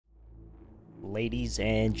Ladies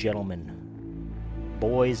and gentlemen,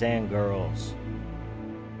 boys and girls,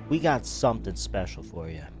 we got something special for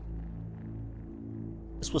you.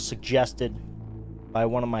 This was suggested by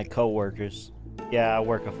one of my co-workers. Yeah, I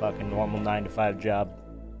work a fucking normal 9-to-5 job.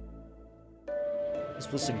 This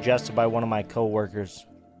was suggested by one of my co-workers.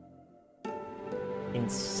 In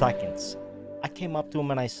seconds, I came up to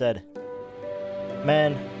him and I said,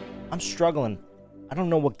 "Man, I'm struggling. I don't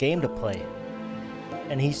know what game to play."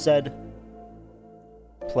 And he said,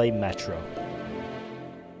 "Play Metro."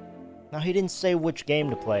 Now, he didn't say which game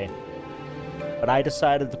to play, but I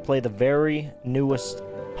decided to play the very newest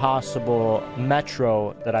possible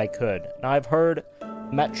Metro that I could. Now, I've heard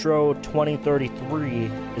Metro 2033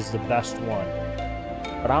 is the best one,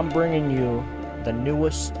 but I'm bringing you the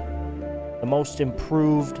newest, the most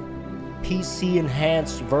improved,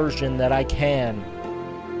 PC-enhanced version that I can.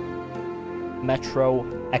 Metro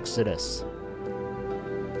Exodus.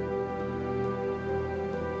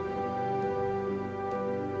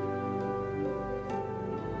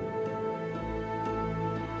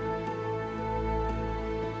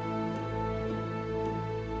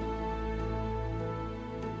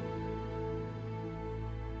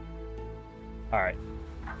 Alright.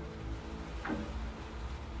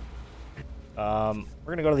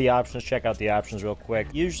 We're gonna go to the options, check out the options real quick.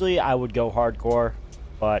 Usually I would go hardcore,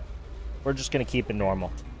 but we're just gonna keep it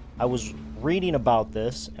normal. I was reading about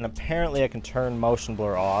this, and apparently I can turn motion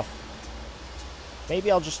blur off.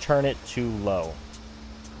 Maybe I'll just turn it to low.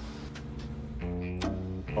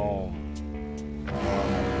 Boom.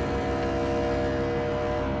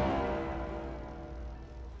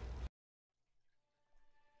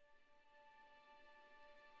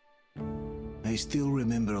 I still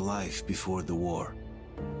remember life before the war.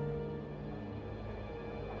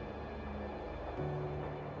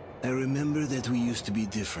 I remember that we used to be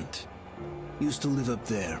different. Used to live up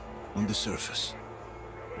there, on the surface.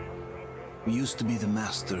 We used to be the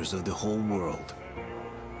masters of the whole world.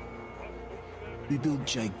 We built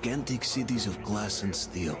gigantic cities of glass and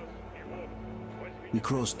steel. We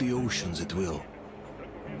crossed the oceans at will.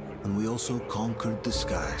 And we also conquered the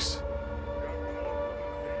skies.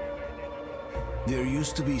 There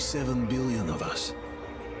used to be 7 billion of us.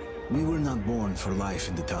 We were not born for life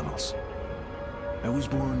in the tunnels. I was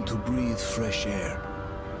born to breathe fresh air,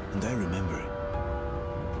 and I remember it.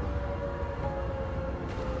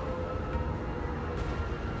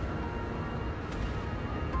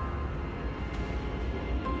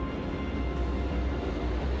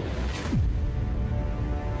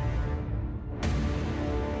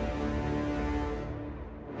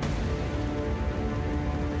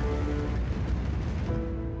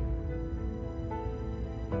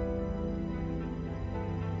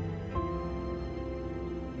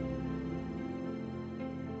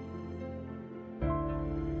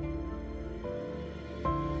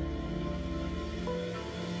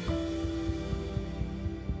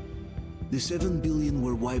 The 7 billion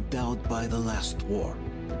were wiped out by the last war.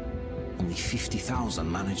 Only 50,000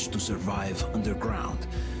 managed to survive underground,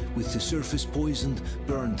 with the surface poisoned,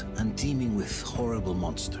 burned, and teeming with horrible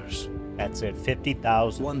monsters. That's it,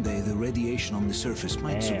 50,000. One day the radiation on the surface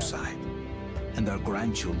might subside, and our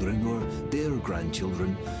grandchildren or their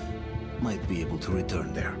grandchildren might be able to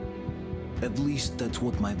return there. At least that's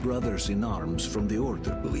what my brothers in arms from the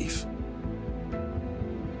Order believe.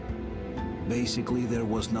 Basically, there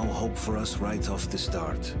was no hope for us right off the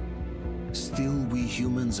start. Still, we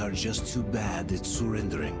humans are just too bad at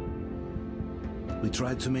surrendering. We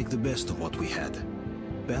tried to make the best of what we had,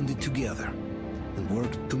 banded together, and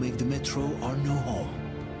worked to make the Metro our new home.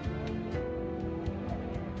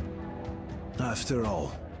 After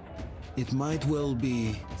all, it might well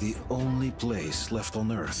be the only place left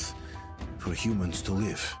on Earth for humans to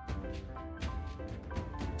live.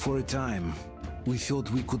 For a time, we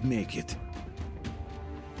thought we could make it.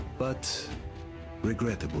 But,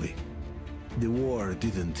 regrettably, the war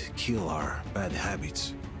didn't kill our bad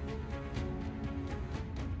habits.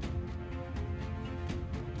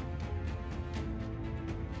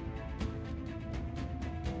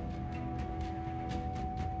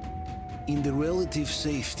 In the relative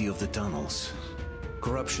safety of the tunnels,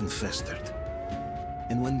 corruption festered.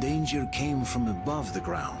 And when danger came from above the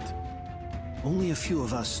ground, only a few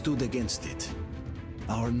of us stood against it,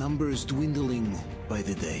 our numbers dwindling by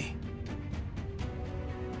the day.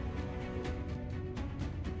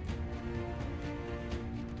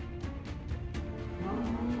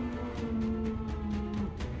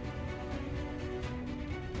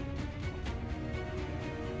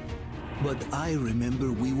 But I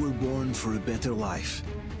remember we were born for a better life.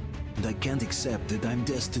 And I can't accept that I'm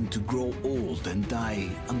destined to grow old and die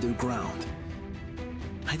underground.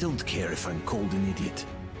 I don't care if I'm called an idiot.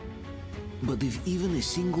 But if even a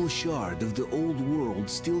single shard of the old world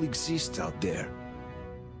still exists out there,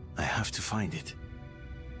 I have to find it.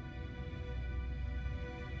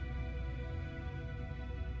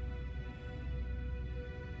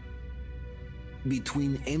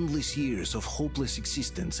 Between endless years of hopeless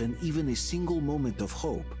existence and even a single moment of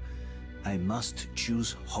hope, I must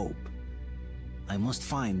choose hope. I must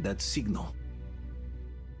find that signal.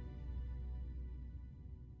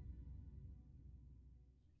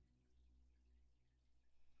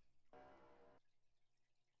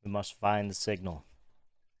 We must find the signal.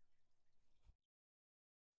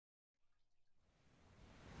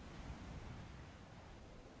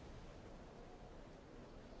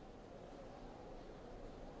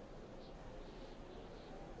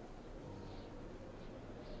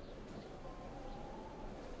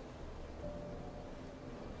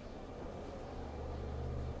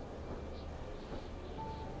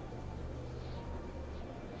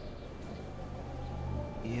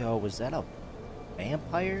 Yo, was that a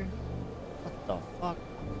vampire? What the fuck?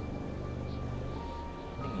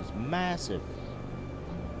 That thing is massive.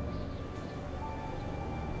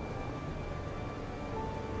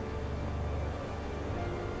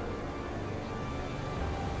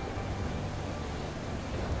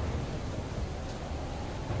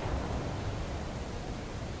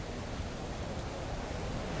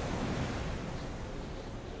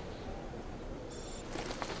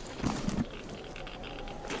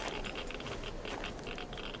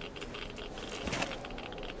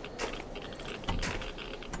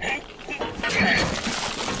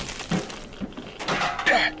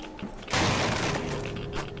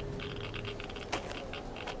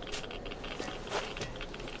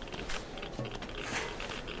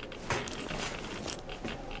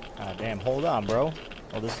 Ah, damn, hold on, bro.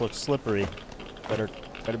 Oh, this looks slippery. Better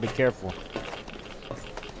be careful.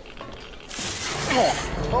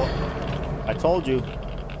 Oh, I told you.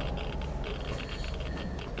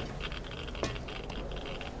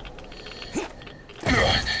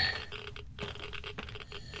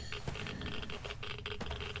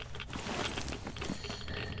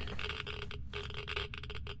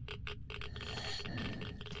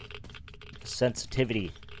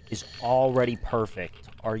 Sensitivity is already perfect.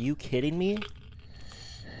 Are you kidding me?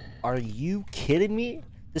 Are you kidding me?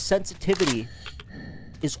 The sensitivity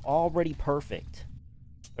is already perfect.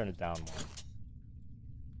 Turn it down more.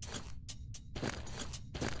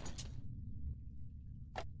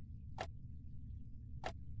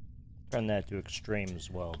 Turn that to extreme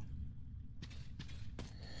as well.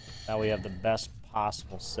 Now we have the best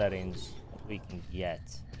possible settings we can get.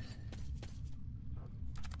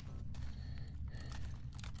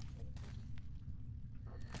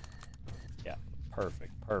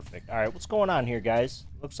 Perfect, perfect. All right, what's going on here, guys?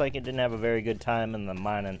 Looks like it didn't have a very good time in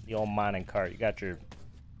the old mining cart. You got your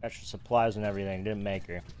supplies and everything. Didn't make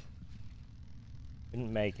her.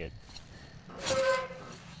 Didn't make it.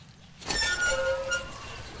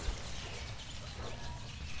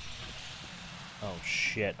 Oh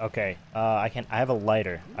shit. Okay. I have a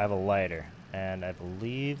lighter. I have a lighter, and I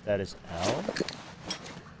believe that is L.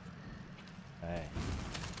 Okay.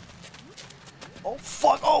 Oh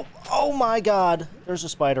fuck! Oh my god! There's a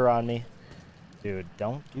spider on me. Dude,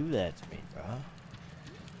 don't do that to me, bro.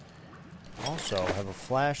 Also, I have a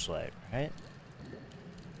flashlight, right?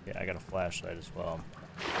 Yeah, I got a flashlight as well.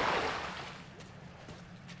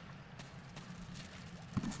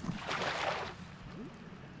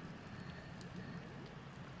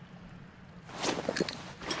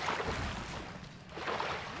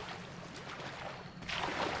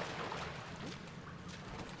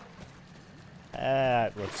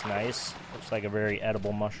 That looks nice. Looks like a very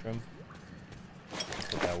edible mushroom.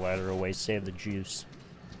 Put that lighter away, save the juice.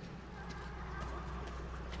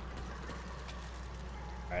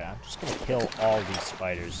 Alright, I'm just gonna kill all these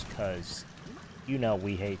spiders, because you know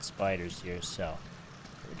we hate spiders here, so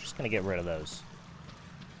we're just gonna get rid of those.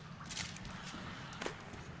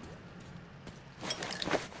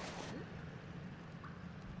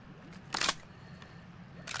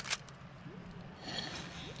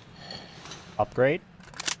 Upgrade.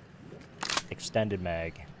 Extended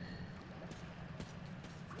mag.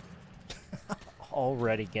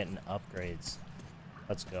 Already getting upgrades.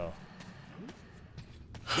 Let's go.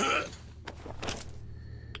 Let's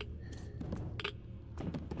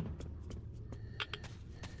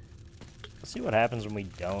see what happens when we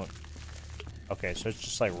don't. Okay, so it's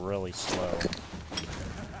just like really slow.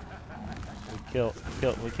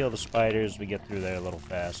 We kill the spiders, we get through there a little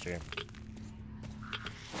faster.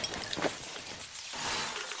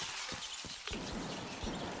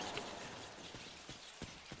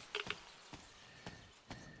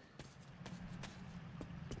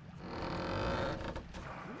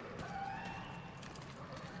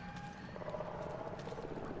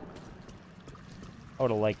 I would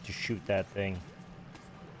have liked to shoot that thing.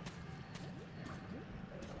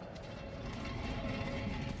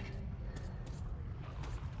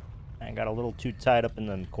 I got a little too tied up in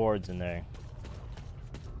them cords in there.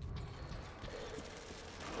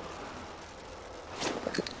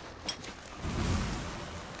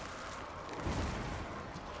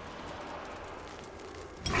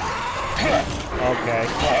 Okay.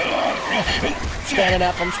 Standing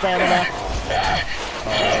up, I'm standing up.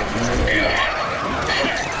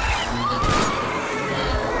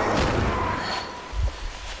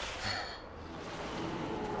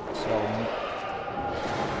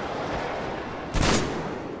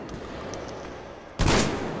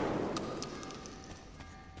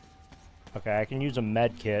 Okay, I can use a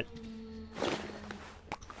med kit.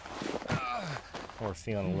 We're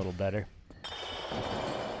feeling a little better.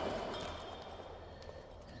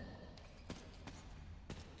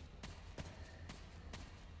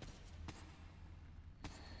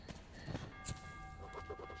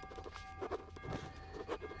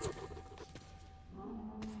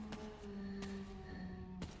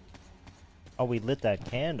 Oh, we lit that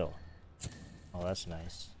candle. Oh, that's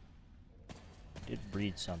nice. Did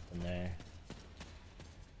breed something there.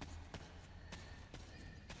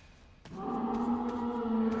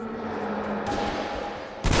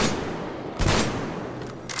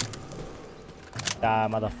 Die,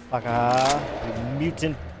 motherfucker. You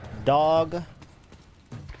mutant dog.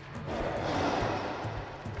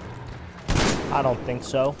 I don't think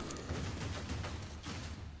so.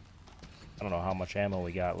 I don't know how much ammo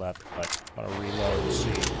we got left, but I'm gonna reload and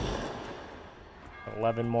see.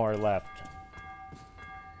 11 more left.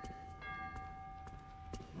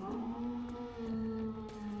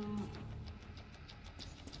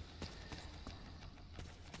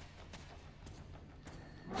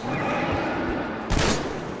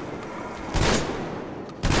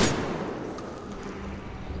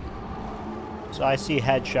 So I see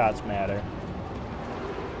headshots matter.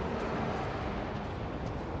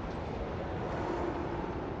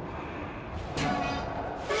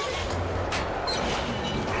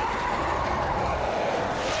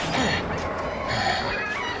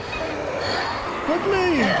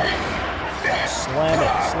 Quickly! Slam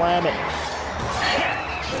it, slam it.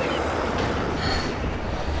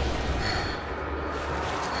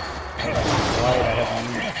 Right,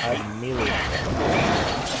 I have melee.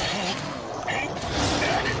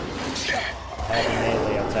 I have a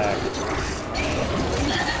melee attack.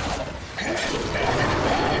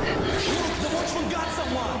 The watchman got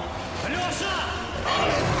someone! Alyosha!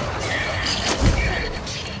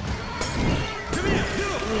 Come here, you!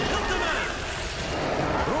 Help the man!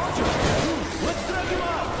 Roger! Let's drag him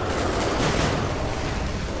out!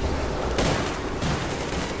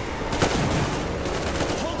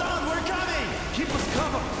 Hold on, we're coming! Keep us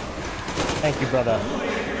covered! Thank you, brother.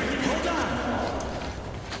 Hold on!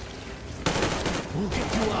 We'll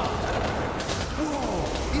get you out!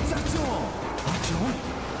 Whoa! It's Artyom! Artyom?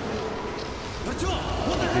 Artyom!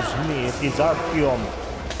 What the hell? It's me, it is Artyom.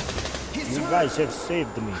 He's You hurt. guys have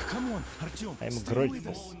saved me. Come on, Artyom. I'm Stay with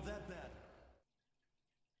grateful. us.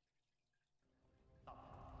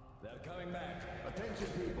 They're coming back. Attention,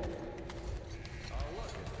 people. Oh,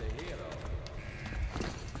 look, it's the hero.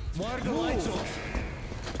 Why are the lights off?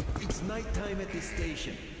 It's nighttime at the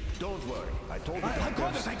station. Don't worry. I told you. I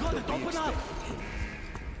got it, I got it. Open up!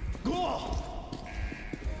 Go!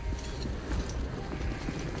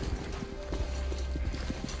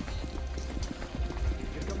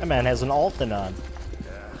 That man has an Alton on.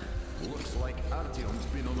 Looks like Artyom's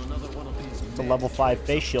been on another one of these. It's a level 5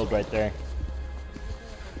 face shield right there.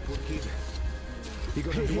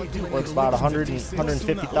 Worth about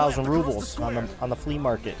 150,000 rubles on the flea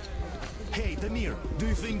market. Hey, Damir, do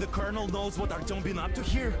you think the colonel knows what Artyom been up to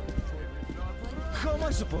here? How am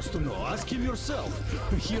I supposed to know? Ask him yourself.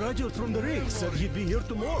 He radioed from the rig, said he'd be here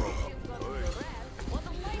tomorrow.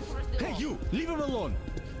 Hey, you! Leave him alone!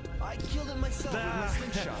 I killed him myself with my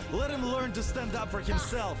slingshot. Let him learn to stand up for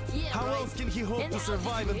himself. How else can he hope to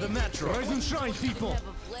survive in the metro? Rise and shine, people!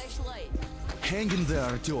 Hang in there,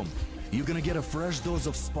 Artyom. You're gonna get a fresh dose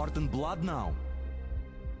of Spartan blood now.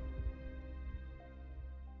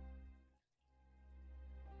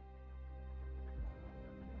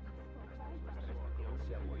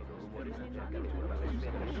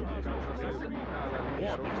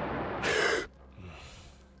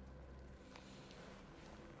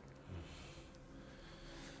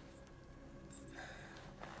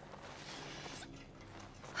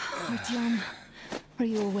 Artyom, are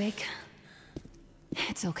you awake?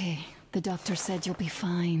 It's okay. The doctor said you'll be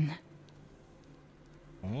fine.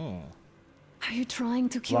 Are you trying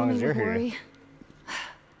to kill long me as you're with here. worry?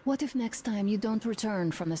 What if next time you don't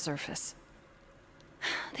return from the surface?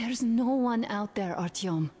 There's no one out there,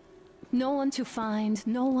 Artyom. No one to find,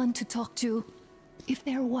 no one to talk to. If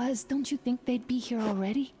there was, don't you think they'd be here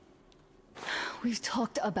already? We've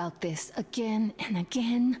talked about this again and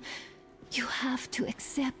again. You have to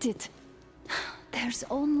accept it. There's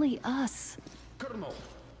only us. Colonel!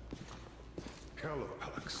 Hello,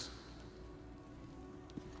 Alex.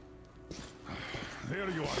 There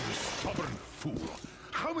you are, you stubborn fool.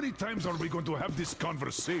 How many times are we going to have this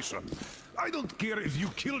conversation? I don't care if you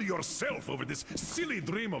kill yourself over this silly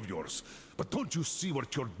dream of yours. But don't you see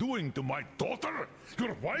what you're doing to my daughter?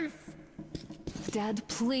 Your wife? Dad,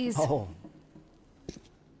 please. Oh,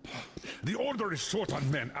 The Order is short on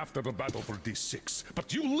men after the battle for D6.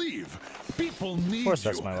 But you leave. People need of course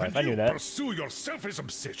that's you, my wife. and I knew you that. pursue your selfish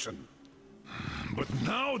obsession. But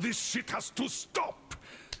now this shit has to stop.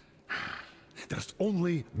 There's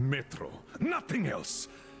only Metro, nothing else.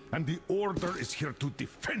 And the Order is here to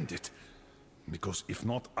defend it. Because if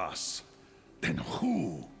not us, then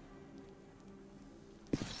who?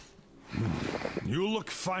 You look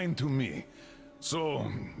fine to me. So,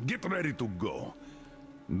 get ready to go.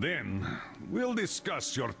 Then, we'll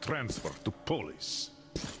discuss your transfer to Polis.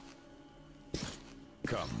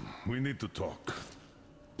 Come, we need to talk.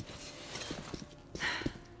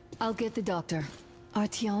 I'll get the doctor.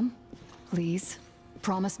 Artyom, please.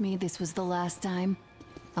 Promise me this was the last time.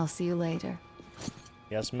 I'll see you later.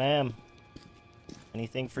 yes, ma'am.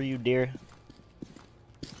 Anything for you, dear?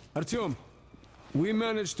 Artyom, we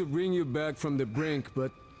managed to bring you back from the brink,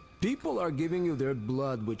 but people are giving you their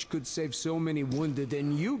blood, which could save so many wounded,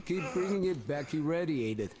 and you keep bringing it back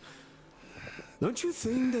irradiated. Don't you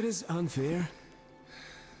think that is unfair?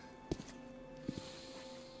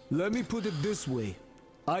 Let me put it this way.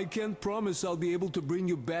 I can't promise I'll be able to bring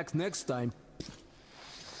you back next time.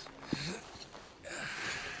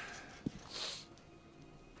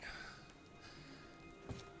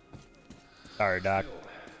 Sorry, Doc.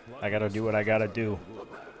 I gotta do what I gotta do.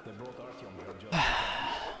 They brought Artyom here just...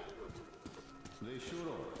 They sure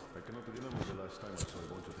are. I cannot remember the last time I saw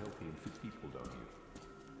a bunch of healthy and fit people down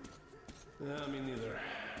here. Yeah, me neither.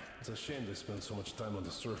 It's a shame they spend so much time on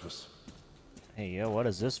the surface. Hey, yo, what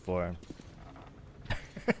is this for?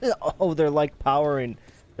 Oh, they're like powering.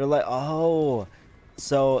 They're like, oh.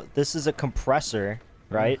 So this is a compressor,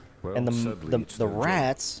 right? Well, and sadly, it's the their job.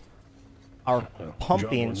 rats are pumping,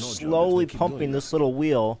 job or no job, slowly if they keep pumping doing this little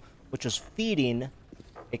wheel, which is feeding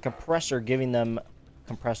a compressor, giving them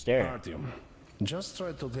compressed air. Artyom, just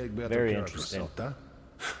try to take better Very care of interesting. yourself,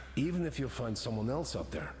 huh? Even if you find someone else out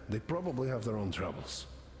there, they probably have their own troubles.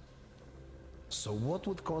 So what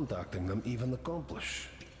would contacting them even accomplish?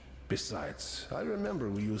 Besides, I remember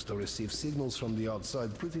we used to receive signals from the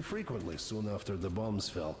outside pretty frequently soon after the bombs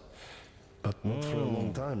fell. But not for a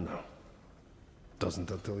long time now. Doesn't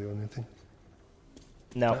that tell you anything?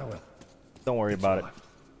 No, Ah, well, don't worry it's about it. your life.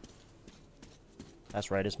 That's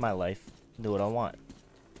right, it's my life. Do what I want.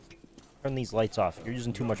 Turn these lights off. You're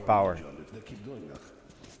using too much power. If they keep doing that.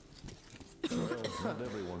 Well, not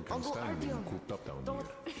everyone can stand being cooped up down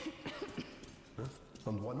here.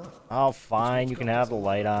 And why not? Oh, fine. You can have the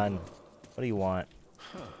light on. What do you want?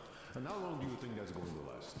 And how long do you think that's going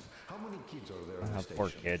to last? How many kids are there in Oh, the poor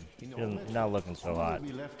station? kid. In He's all Metro? not looking so How hot.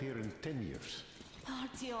 many will be left here in 10 years?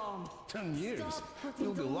 Artyom! 10 years. Stop putting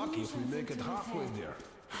We'll be lucky if we delusions make it into his halfway head. there.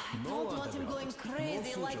 I No don't want him going antibiotics, no crazy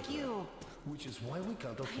suture like therapy. you. Which is why we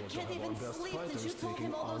can't afford to can't have our even best sleep since fighters you told taking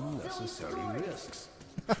him all those silly unnecessary stories. risks.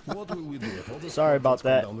 What will we do if all the Sorry about Spartans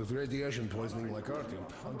that. come down with radiation poisoning like Artyom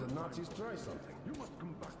and the Nazis try something? You must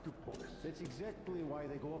come back to Polis. That's exactly why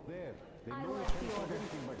they go up there. They I know left they the can't order, do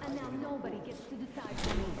anything by and now fighting. nobody gets to decide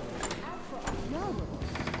for me. As for Artyom,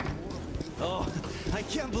 Oh, I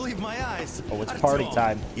can't believe my eyes. Oh, it's party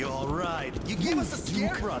time. You all right? You gave us a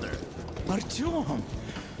scare, brother. Artyom!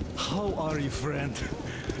 How are you, friend?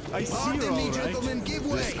 I see Pardon you're me, all right. gentlemen, give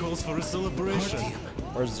way. This calls for a celebration.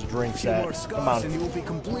 Where's the drinks Few at? more Come scars and on. you will be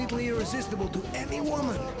completely irresistible to any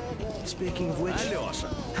woman. Speaking of which, Alyosha,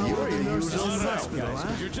 how are the nurses in the hospital,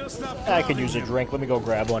 huh? you're just not I could use a drink. Let me go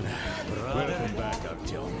grab one. Welcome back,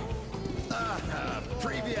 Artyom.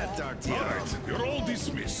 Привет, Artyom. All right, you're all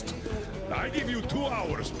dismissed. I give you 2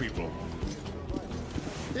 hours, people.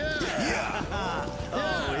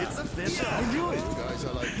 Oh, it's official. I knew it. Guys,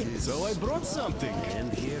 I like this. So I brought something.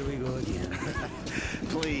 And here we go again.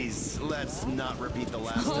 Please, let's not repeat the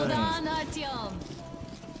last Hold time. on, Artyom.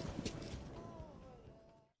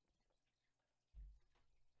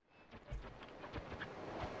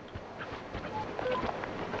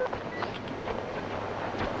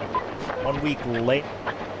 One week late.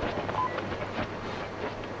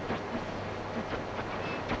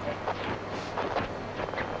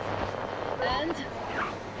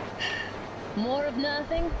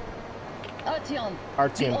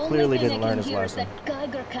 Artyom clearly didn't learn his lesson.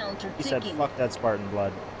 Geiger counter He said, fuck that Spartan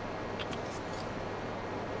blood.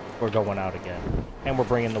 We're going out again. And we're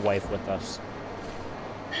bringing the wife with us.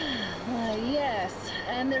 Yes,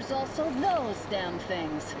 and there's also those damn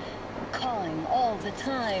things. Calling all the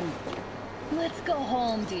time. Let's go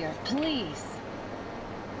home, dear, please.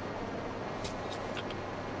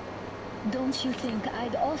 Don't you think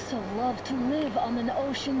I'd also love to live on an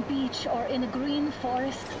ocean beach or in a green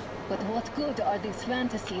forest? But what good are these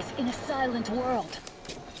fantasies in a silent world?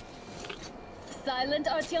 Silent,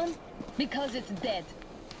 Artyom? Because it's dead.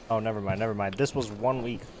 Oh, never mind, never mind. This was 1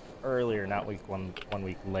 week earlier, not one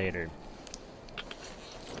week later.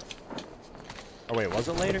 Oh wait, was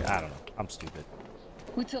it later? I don't know. I'm stupid.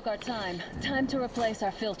 We took our time. Time to replace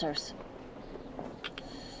our filters.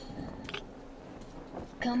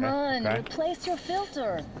 Come on, replace your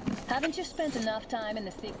filter. Haven't you spent enough time in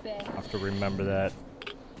the sick bay? I have to remember that.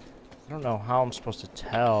 I don't know how I'm supposed to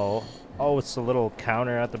tell. Oh, it's the little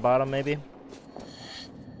counter at the bottom, maybe?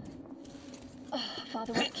 Oh,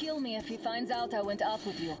 Father would kill me if he finds out I went out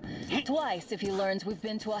with you. Twice if he learns we've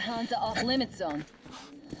been to a Hansa off-limit zone.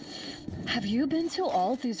 Have you been to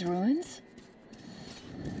all these ruins?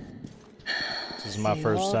 This is my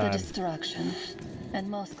first all time. The destruction. And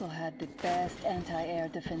Moscow had the best anti-air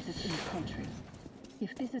defenses in the country.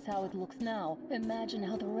 If this is how it looks now, imagine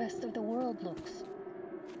how the rest of the world looks.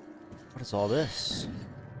 What is all this?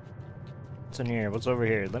 What's in here? What's over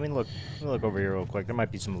here? Let me look over here real quick. There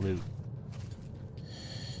might be some loot.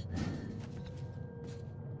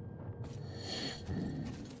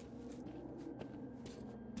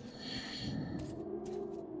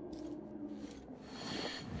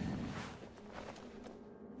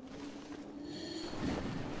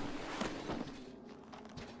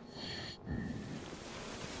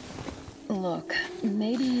 Look,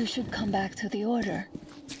 maybe you should come back to the Order.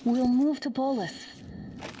 We'll move to Polis.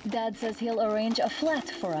 Dad says he'll arrange a flat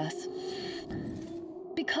for us.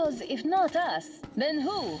 Because if not us, then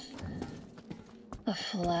who? A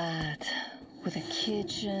flat with a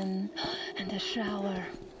kitchen and a shower.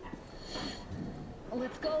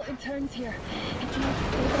 Let's go in turns here. It's not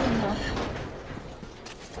stable enough.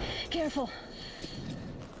 Careful.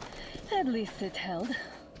 At least it held.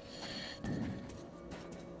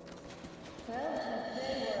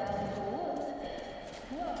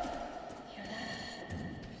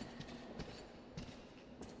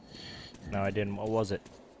 No, I didn't. What was it?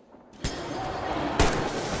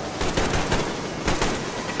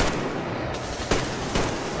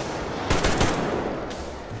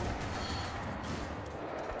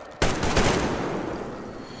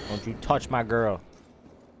 Don't you touch my girl.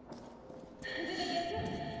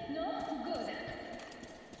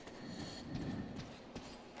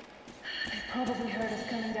 Probably heard us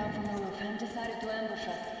coming down from the roof and decided to ambush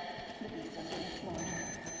us. The beasts are getting smarter.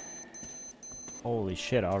 Holy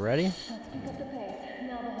shit, already? Let's pick up the pace.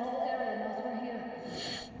 Now the whole area knows we're here.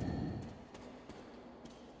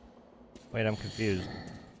 Wait, I'm confused.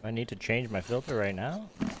 Do I need to change my filter right now?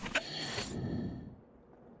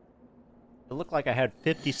 It looked like I had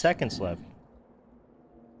 50 seconds left.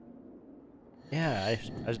 Yeah,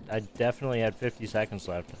 I definitely had 50 seconds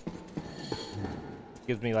left.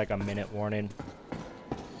 Gives me like a minute warning.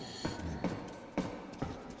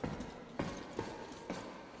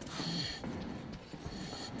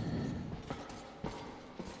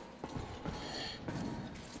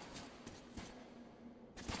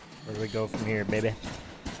 Where do we go from here, baby?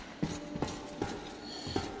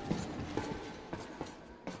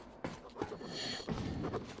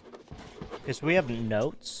 Okay, so we have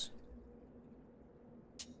notes.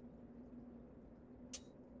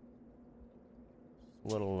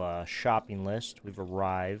 Little shopping list. We've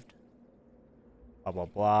arrived. Blah blah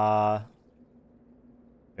blah.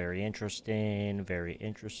 Very interesting. Very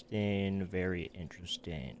interesting. Very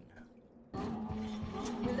interesting.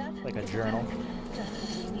 Like a journal. Just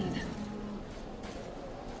what we need.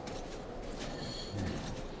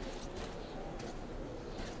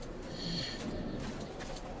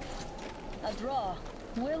 A draw.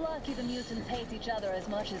 We're lucky the mutants hate each other as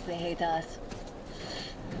much as they hate us.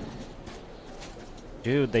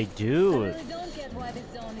 Dude, they do. I really don't get why this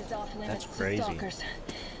zone is off limits That's crazy. to stalkers.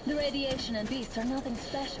 The radiation and beasts are nothing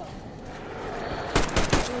special.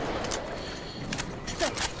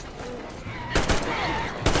 Stop.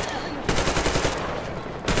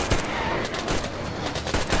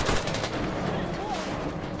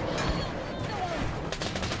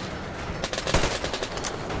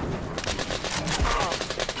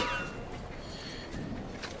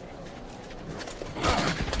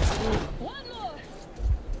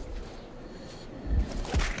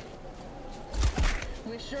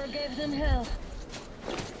 Sure gave them hell.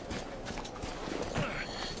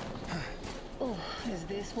 Oh, is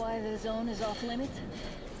this why the zone is off limits?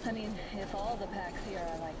 I mean, if all the packs here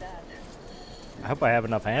are like that. I hope I have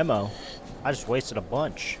enough ammo. I just wasted a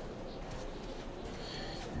bunch.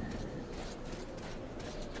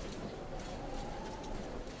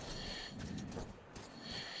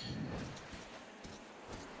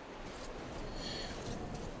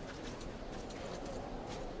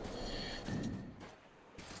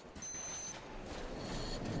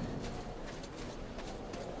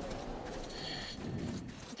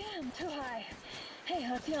 Damn, too high. Hey,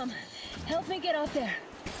 Artyom, help me get out there.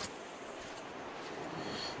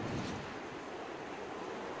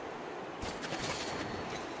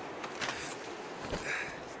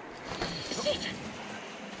 Shit!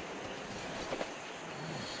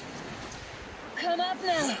 Come up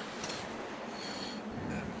now.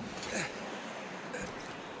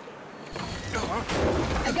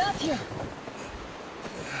 I got you.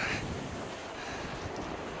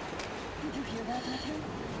 Did you hear that, Artyom?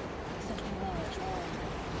 Something large, roaring.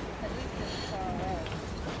 At least it's far away.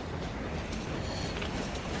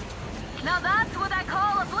 Now that's what I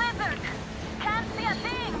call a blizzard. Can't see a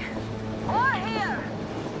thing. Or hear.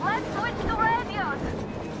 Let's switch to radios.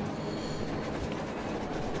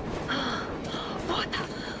 What?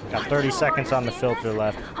 Got 30 seconds on the filter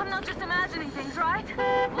left. I'm not just imagining things, right?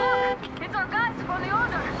 Look, it's our guys from the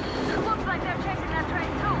Order. Looks like they're chasing that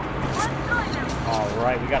train too. Let's join them. All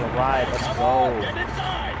right, we got a ride. Let's go. Get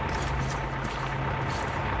inside!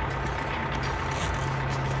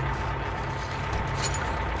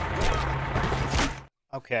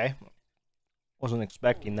 Okay. Wasn't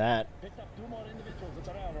expecting that. Picked up 2 more individuals at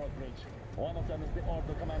the railroad bridge. One of them is the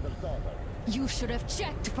Order commander's daughter. You should have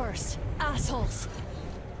checked first, assholes.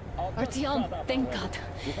 Artyom, thank God.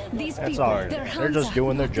 These That's people, all right. they're They're just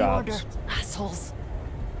doing their jobs. Order. Assholes.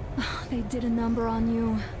 They did a number on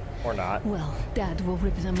you. Or not. Well, Dad will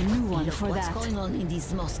rip them a new one Look, for what's that. going on in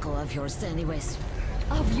this Moscow of yours anyways?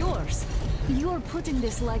 Of yours? You're putting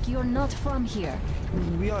this like you're not from here.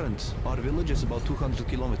 We aren't. Our village is about 200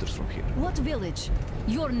 kilometers from here. What village?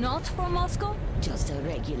 You're not from Moscow? Just a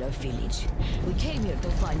regular village. We came here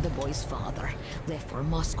to find the boy's father. Left for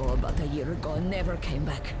Moscow about a year ago and never came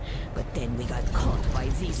back. But then we got caught by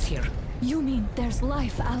these here. You mean there's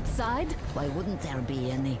life outside? Why wouldn't there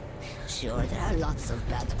be any? Sure, there are lots of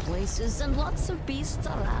bad places and lots of beasts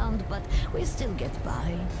around, but we still get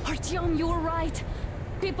by. Artyom, you were right.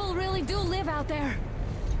 People really do live out there.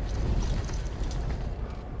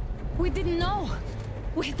 We didn't know.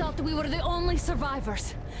 We thought we were the only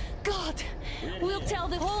survivors. God, we'll tell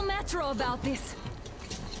the whole metro about this.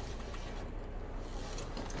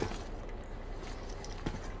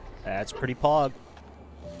 That's pretty pog.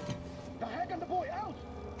 The heck and the boy out!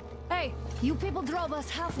 Hey, you people drove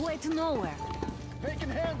us halfway to nowhere. They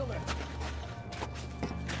can handle it!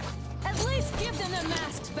 At least give them their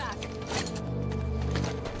masks back.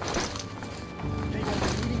 They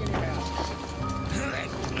won't be needing any masks.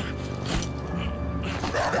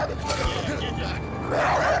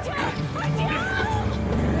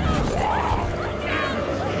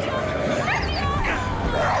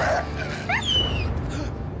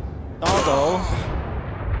 Doggo.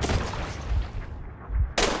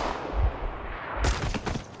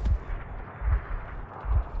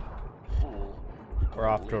 We're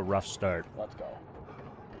off to a rough start. Let's go.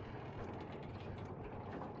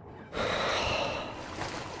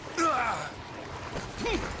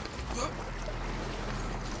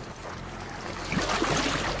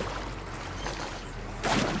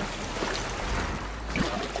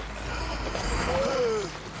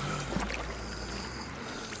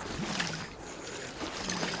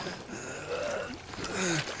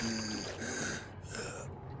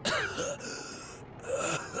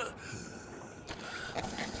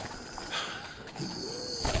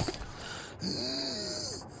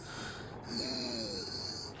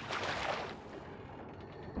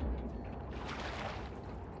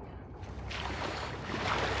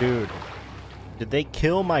 Dude, did they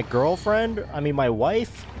kill my girlfriend? I mean, my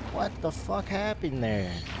wife? What the fuck happened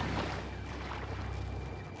there?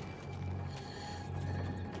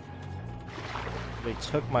 They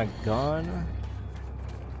took my gun?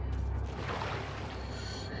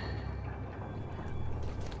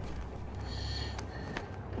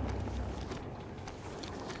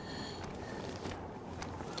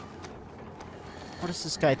 What is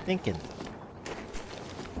this guy thinking?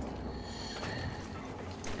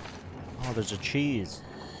 Oh, there's a cheese.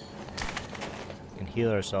 We can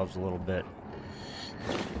heal ourselves a little bit.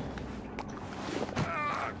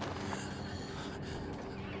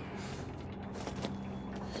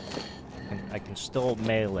 I can still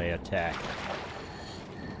melee attack.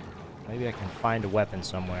 Maybe I can find a weapon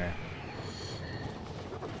somewhere.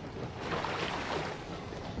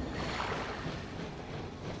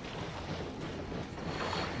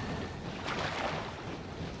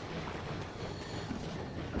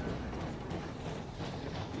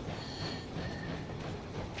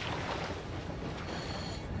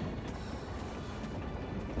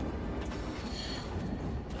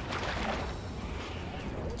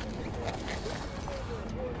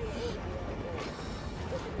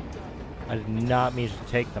 I did not mean to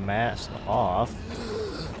take the mask off.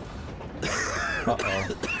 Uh-oh.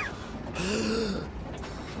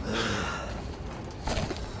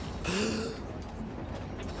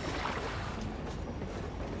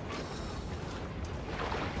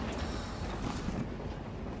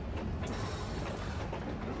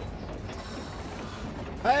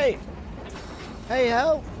 Hey! Hey,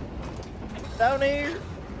 help! Down here!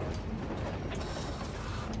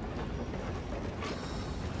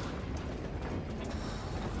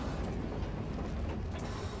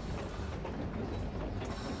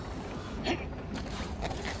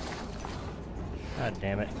 God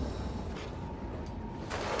damn it.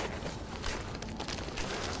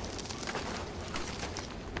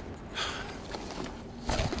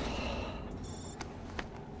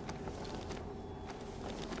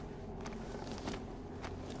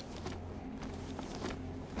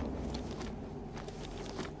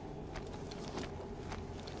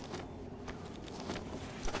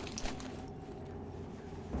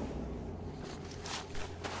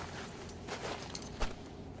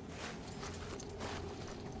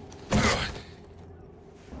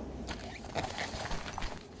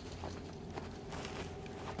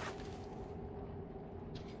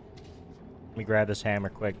 Let me grab this hammer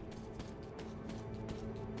quick.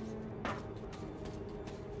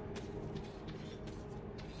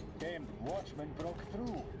 Damn watchman broke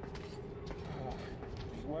through.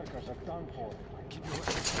 These workers are done for. Keep your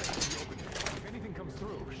weapons safe in the open. If anything comes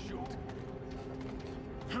through, shoot.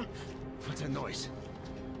 Huh? What's that noise?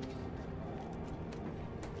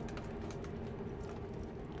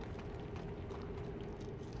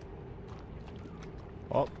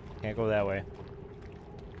 Oh, can't go that way.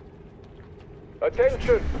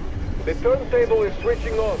 Attention! The turntable is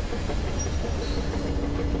switching on.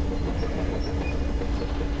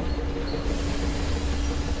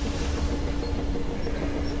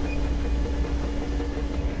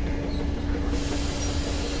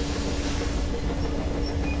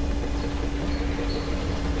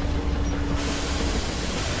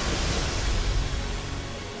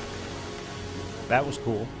 That was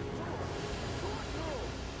cool.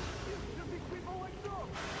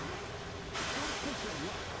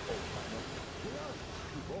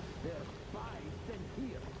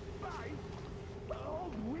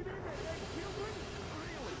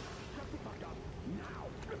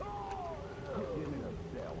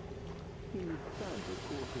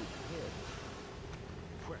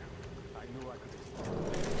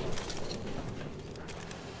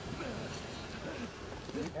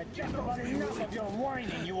 Just about enough of your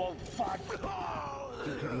whining, you old fuck!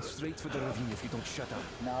 You're heading straight for the ravine if you don't shut up.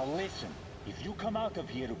 Now listen, if you come out of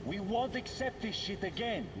here, we won't accept this shit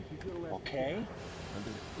again. Okay?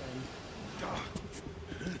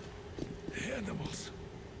 Animals.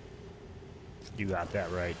 You got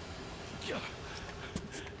that right.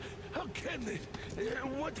 How can they?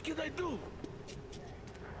 What can I do?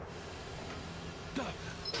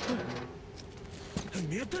 A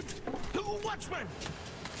mutant? Watchman!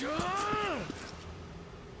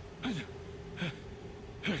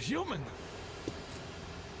 A human?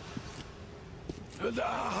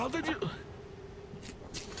 How did you...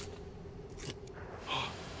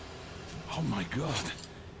 Oh my god.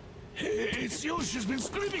 It's you she's been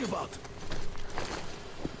screaming about.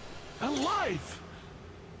 Alive!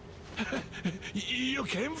 You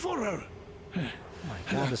came for her. Oh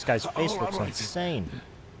my god, this guy's face looks insane.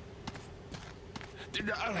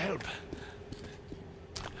 I'll help.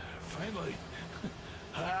 Finally,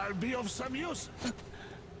 I'll be of some use.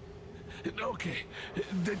 Okay,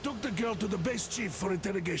 they took the girl to the base chief for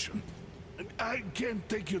interrogation. I can't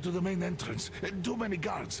take you to the main entrance. Too many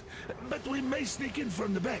guards. But we may sneak in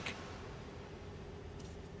from the back.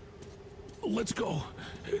 Let's go.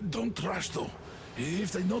 Don't rush, though.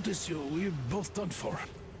 If they notice you, we're both done for.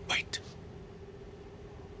 Wait.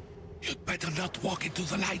 You'd better not walk into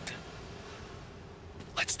the light.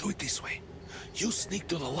 Let's do it this way. You sneak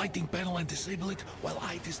to the lighting panel and disable it while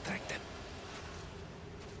I distract them.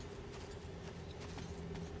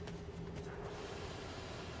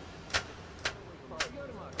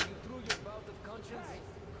 You threw your bout of conscience?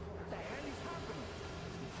 What the hell is happening?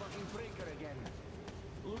 You fucking breaker again.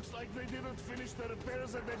 like they didn't finish the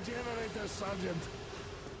repairs at the generator, Sergeant.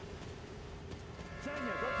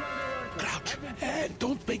 Crouch and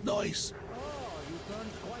don't make noise. Oh, you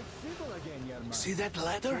turned quite civil again, Yermak. See that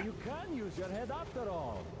ladder? So you can use your head after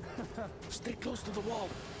all. Stay close to the wall.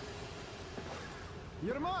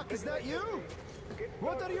 Yermak, is that you?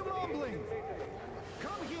 What are you mumbling?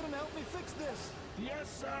 Come here and help me fix this. Yes,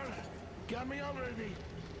 sir. Got me already.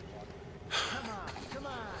 Come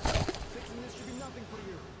on. Fixing this should be nothing for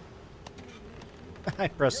you. I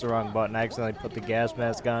pressed the wrong button. I accidentally put the gas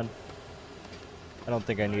mask on. I don't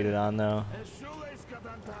think I need it on though. Shoelace got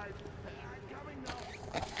untied. I'm coming now.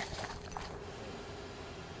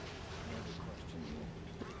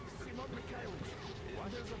 Simon Mikhailовich,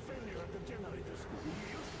 there's a failure at the generators.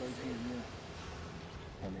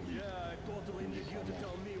 Yeah, I totally need you to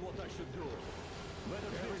tell me what I should do.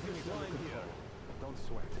 Better fix this line here. Don't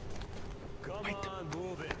sweat. Come on,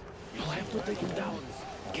 move it. You'll have to take him down.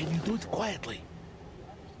 Can you do it quietly?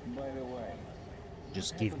 By the way,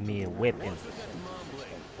 Just give me a whipping.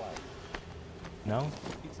 No?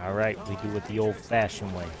 Alright, we do it the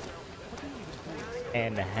old-fashioned way.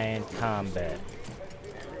 Hand-to-hand combat.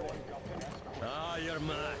 ah,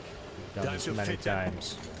 Yermak. Done this many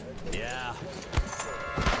times. Yeah.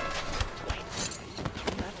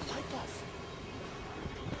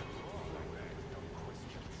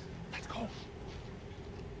 Let's go.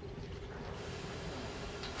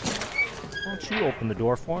 Why don't you open the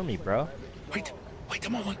door for me, bro? Wait a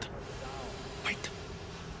moment. Wait.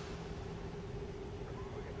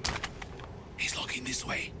 He's looking this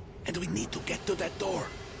way, and we need to get to that door.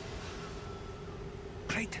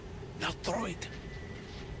 Great. Now throw it.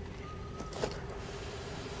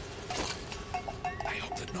 I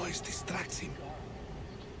hope the noise distracts him.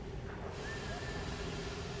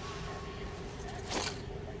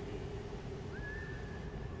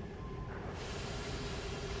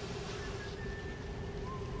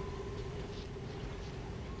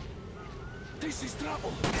 This is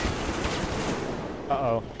trouble.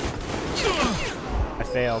 Uh-oh. I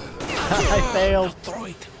failed. I failed. Now throw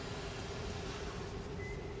it.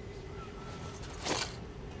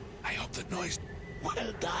 I hope the noise...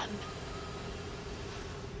 Well done.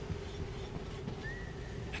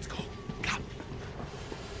 Let's go. Come.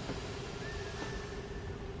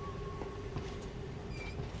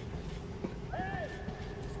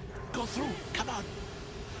 Go through. Come on.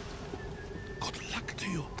 Good luck to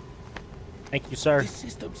you. Thank you, sir. This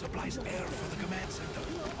system supplies air for the command center.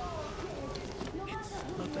 It's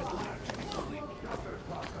not that large, actually.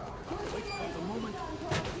 Wait for the moment.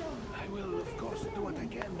 I will, of course, do what I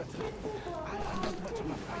can, but I'm not much of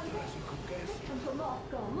a fighter, as you could guess.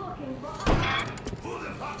 Who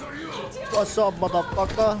the fuck are you? What's up,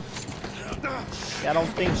 motherfucker? Yeah, I don't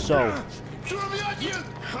think so.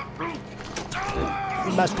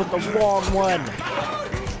 You messed with the wrong one.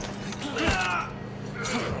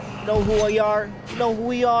 You know who we are? You know who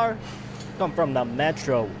we are? Come from the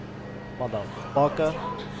metro, motherfucker.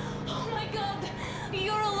 Oh my god!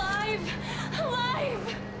 You're alive!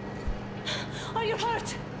 Alive! Are you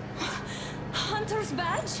hurt? Hunter's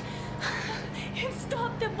badge? It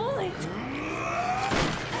stopped the bullet!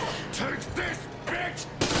 Take this, bitch!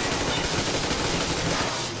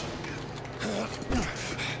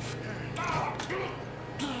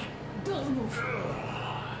 Don't move.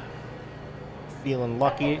 Feeling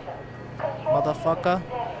lucky, motherfucker?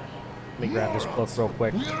 Let me grab this book real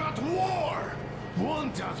quick. We're at war!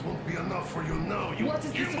 One death won't be enough for you now, you What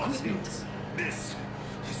is this equipment? This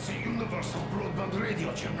is the universal broadband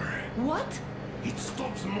radio jammer. What? It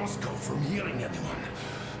stops Moscow from hearing anyone,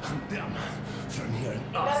 and them from hearing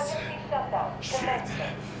us. Shit.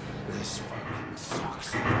 This fucking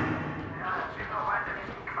sucks.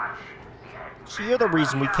 So you're the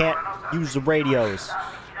reason we can't use the radios.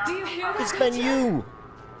 Do you hear It's that? been you.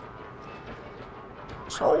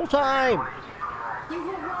 This whole time. You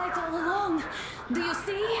were right all along. Do you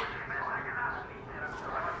see?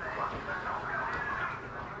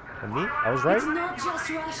 And me? I was right? It's not just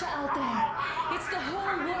Russia out there. It's the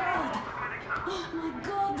whole world. Oh my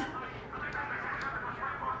god.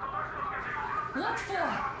 What for?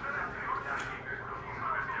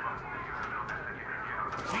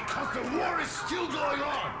 Because the war is still going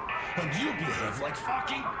on, and you behave like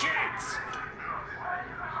fucking kids.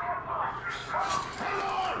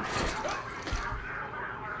 Hello!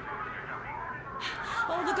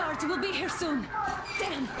 All the guards will be here soon.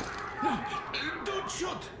 Damn. Don't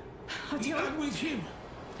shoot. Artyom? I'm with him.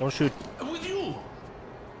 Don't shoot. I'm with you.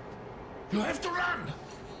 You have to run.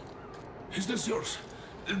 Is this yours?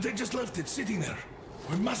 They just left it sitting there.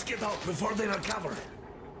 We must get out before they recover.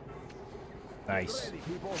 Nice.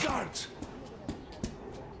 Guards!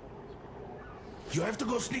 You have to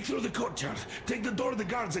go sneak through the courtyard. Take the door the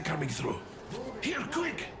guards are coming through. Here,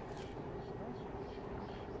 quick!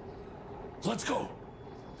 Let's go.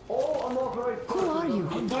 Who are you?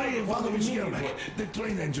 Andrei Ivanovich Yermak, the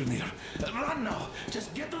train engineer. Run now.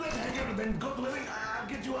 Just get to that hangar, then go to the... I'll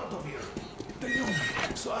get you out of here. They know me,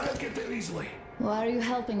 so I'll get there easily. Why are you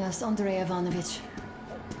helping us, Andrei Ivanovich?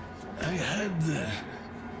 I had...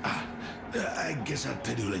 I guess I'll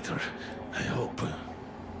tell you later. I hope.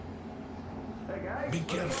 Be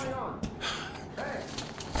careful.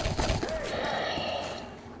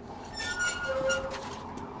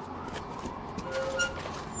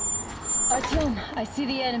 Artyom, I see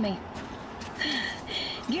the enemy.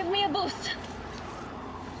 Give me a boost.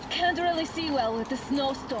 Can't really see well with the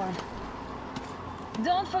snowstorm.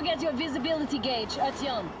 Don't forget your visibility gauge,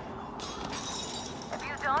 Artyom. If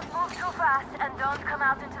you don't move too fast and don't come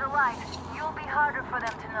out into the light, you'll be harder for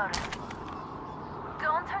them to notice.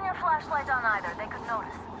 Don't turn your flashlight on either, they could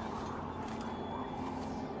notice.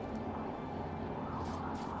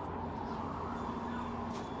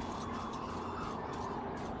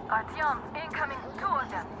 Artyom, incoming, 2 of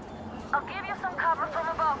them. I'll give you some cover from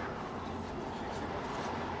above.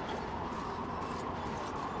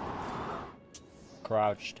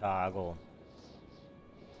 Crouch toggle.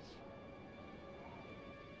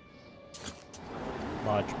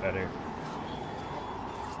 Much better.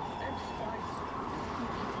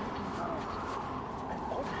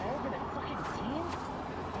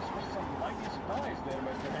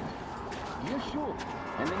 You sure?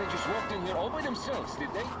 And then they just walked in here all by themselves,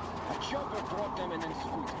 did they? A chopper dropped them and then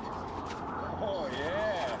scooted. Oh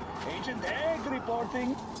yeah, Agent Egg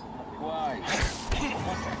reporting. Why?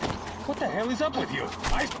 What the hell is up with you?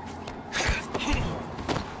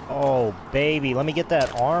 Oh baby, let me get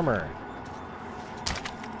that armor.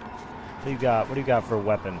 What do you got? What do you got for a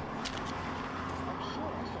weapon?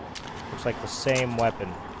 Looks like the same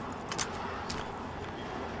weapon.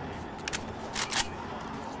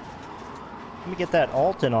 Let me get that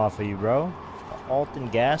Alton off of you, bro. The Alton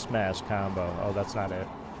gas mask combo. Oh, that's not it.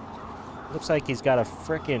 Looks like he's got a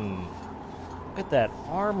frickin'... Look at that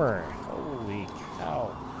armor. Holy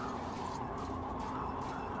cow.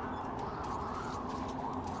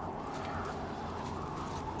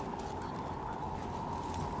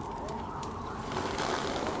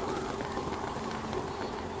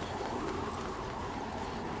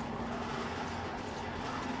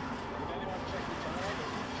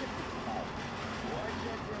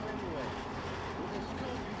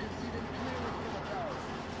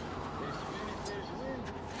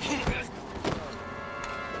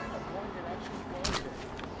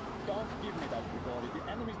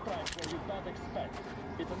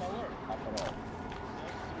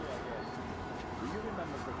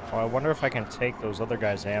 Oh, I wonder if I can take those other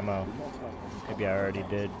guys' ammo. Maybe I already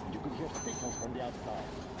did.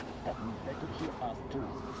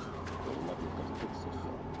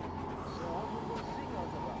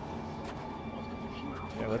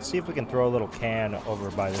 Yeah, let's see if we can throw a little can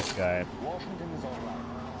over by this guy.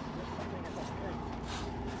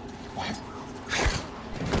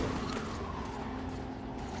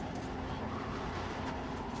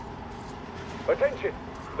 Attention!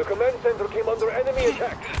 The command center came under enemy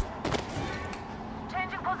attack.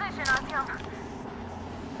 Changing position, Artyom.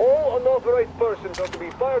 All unauthorized persons are to be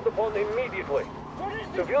fired upon immediately.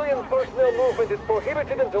 Civilian personnel movement is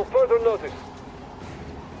prohibited until further notice.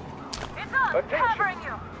 It's us, Attention. covering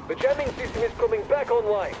you. The jamming system is coming back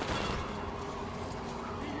online.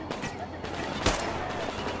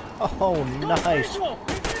 Oh, nice.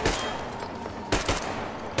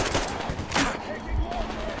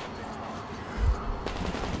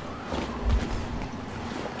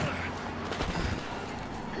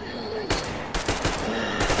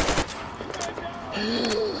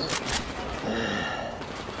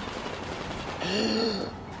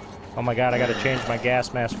 Oh my god, I gotta change my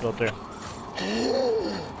gas mask filter.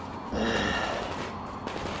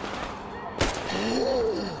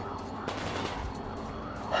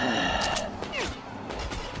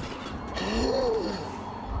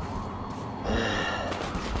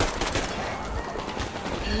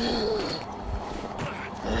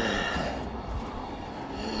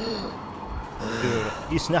 Dude,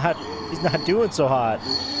 he's not doing so hot.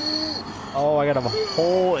 Oh, I got a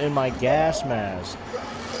hole in my gas mask.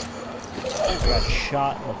 I got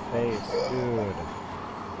shot in the face, dude.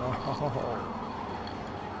 Oh.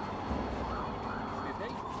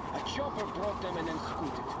 A chopper brought them and then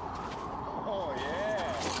scooted. Oh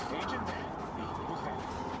yeah, Agent. Who's that?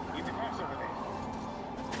 In the cars over there.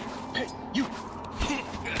 Hey, you!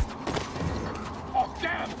 Oh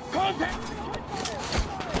damn! Contact!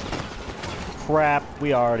 crap.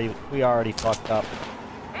 We already fucked up.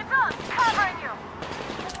 It's on! Covering you!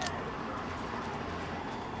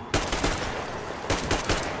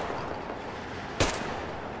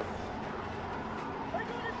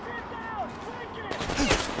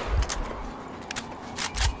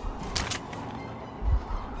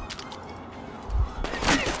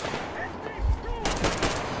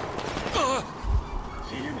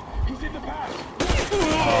 He's in the path.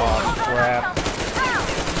 Oh, crap.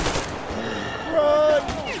 Run!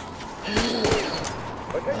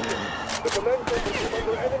 Attention! The command center is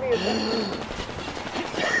under enemy attack.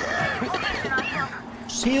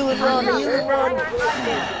 Just heal and run, heal and run.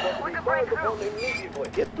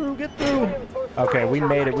 Get through, get through. Okay, we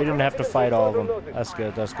made it. We didn't have to fight all of them. That's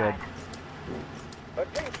good, that's good.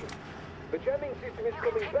 Attention! The jamming system is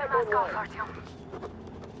coming back online.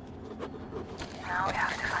 Now we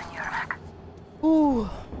have to find Yermak. Ooh.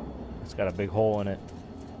 It's got a big hole in it.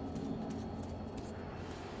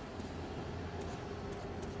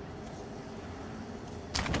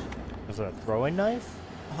 Is that a throwing knife?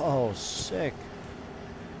 Oh, sick.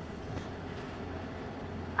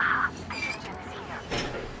 Ah, the engine is here.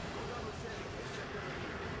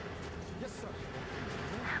 Yes, sir.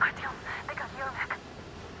 Artyom, they got Yermak.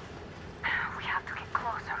 We have to get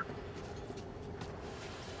closer.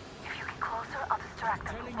 If you get closer, I'll distract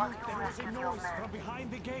them while you rescue the old man. From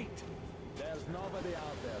behind the gate. There's nobody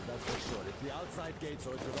out there, that's for sure. It's the outside gate,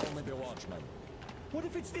 so it could only be watchmen. What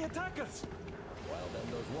if it's the attackers? Well, then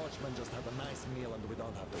those watchmen just have a nice meal and we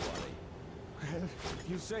don't have to worry. Well,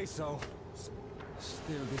 you say so.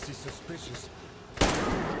 Still, this is suspicious.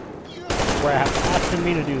 Crap, I didn't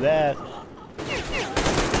mean to do that.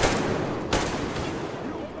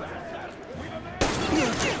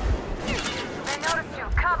 They noticed you.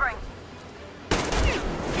 Covering.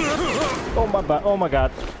 Oh my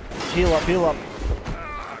god. Heal up, heal up.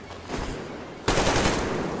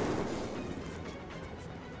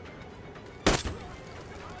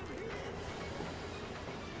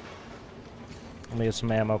 Let me get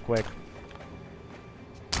some ammo quick.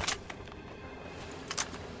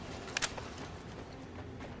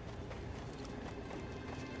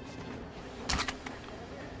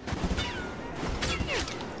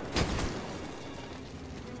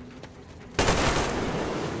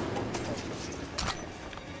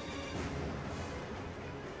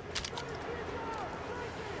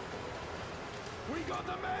 We got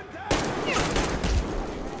the man down!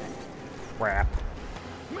 Crap.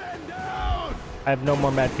 Man down! I have no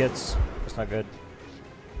more medkits. That's not good.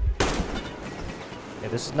 Yeah,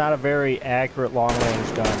 this is not a very accurate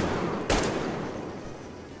long-range gun.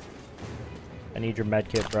 I need your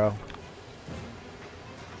medkit, bro. You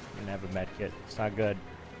can have a medkit. It's not good.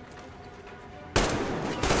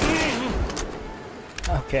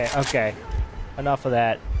 Okay, okay. Enough of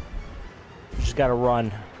that. You just gotta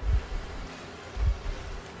run.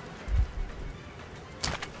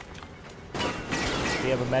 Do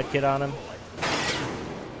you have a medkit on him?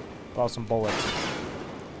 Lost some bullets.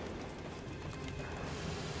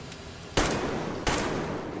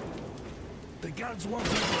 The guards won't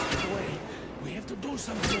let us get away. We have to do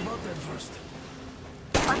something about that first.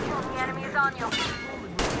 Artyom, the enemy is on you.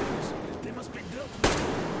 They must be dealt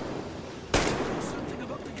with. Do something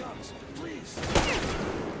about the guards, please.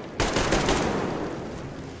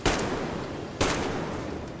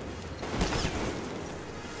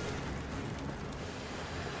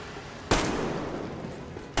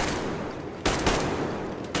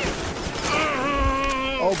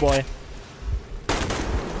 Oh boy.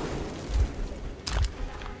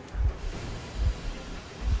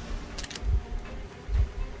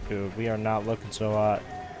 Dude, we are not looking so hot.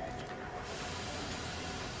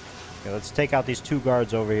 Okay, let's take out these two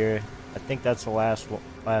guards over here. I think that's the last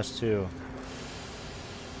two.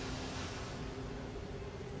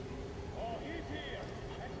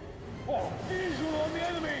 Oh, visual on the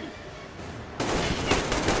enemy!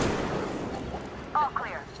 All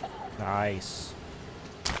clear. Nice.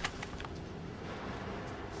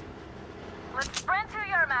 Let's sprint to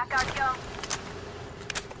Yermak, Artyom.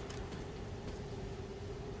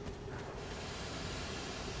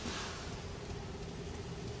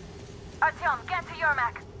 Artyom, get to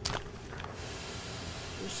Yermak.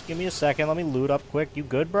 Just give me a second. Let me loot up quick. You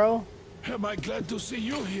good, bro? Am I glad to see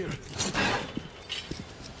you here?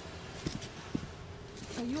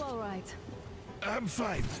 Are you all right? I'm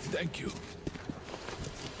fine, thank you.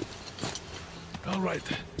 All right.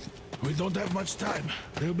 We don't have much time.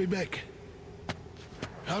 They'll be back.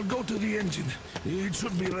 I'll go to the engine. It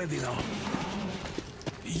should be ready now.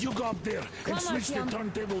 You go up there and switch the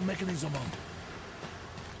turntable mechanism on.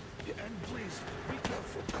 Yeah, and please, be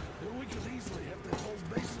careful. We could easily have the whole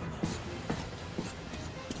base on us.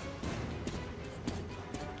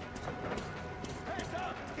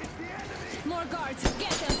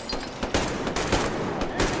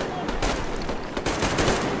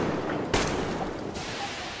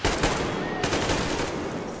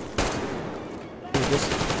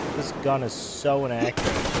 This gun is so inaccurate.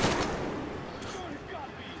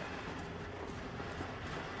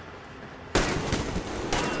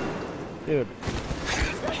 Dude.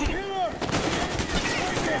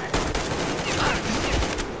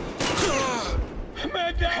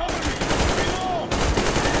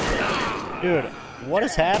 Dude, what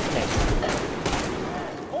is happening?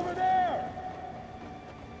 Over there!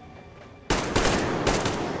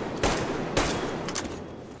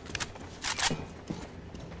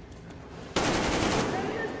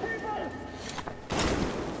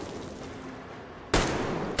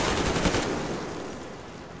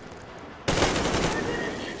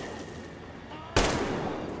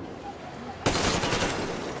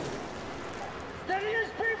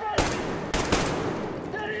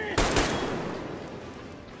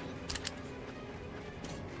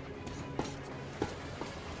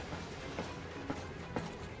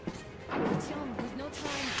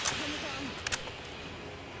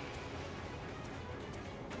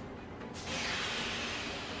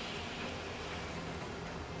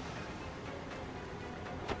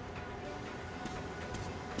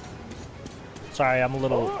 Sorry, I'm a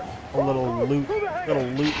little loot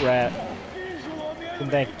rat. Can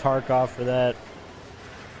thank Tarkov for that.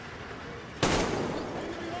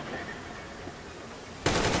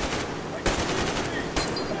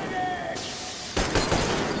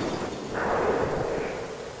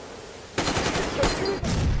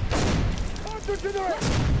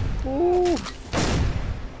 Ooh.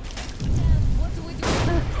 What do we do?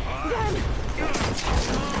 Dan!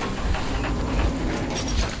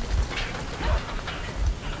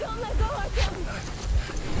 Don't let go, Artyom!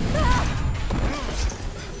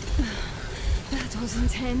 That was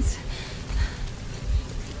intense.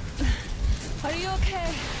 Are you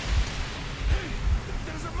okay?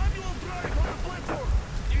 There's a manual drive on the platform.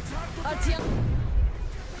 It's hard to Artyom.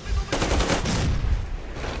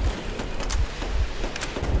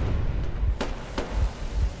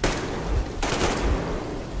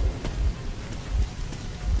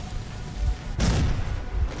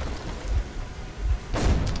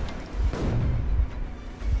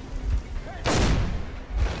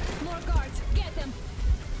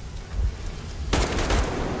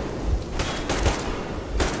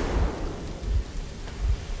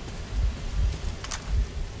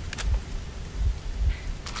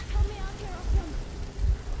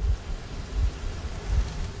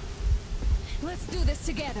 Let's do this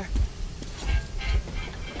together.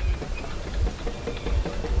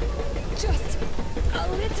 Just a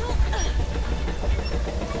little.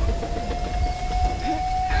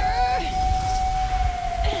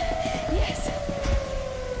 Yes.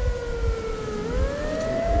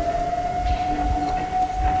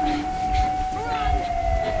 Run!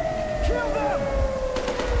 Kill them!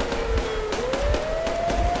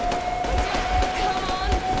 Come on!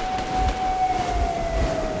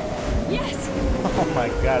 Yes! Oh my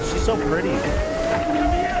god, she's so pretty. Come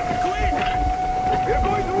here, quick! We're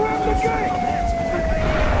going to ram the gate!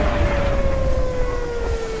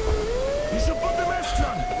 You should put the rest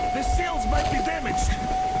on. The seals might be damaged.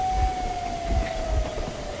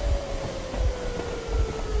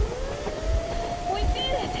 We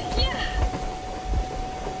did it! Yeah!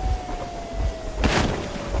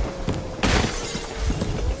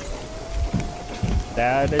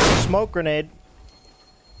 That is a smoke grenade.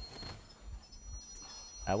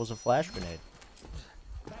 That was a flash grenade.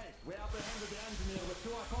 We apprehended the engineer with 2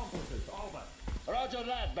 accomplices. Over. Roger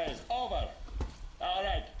that, base. Over.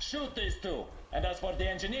 Alright, shoot these 2. And as for the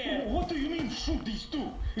engineer... What do you mean, shoot these 2?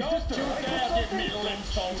 Don't you dare give me limp,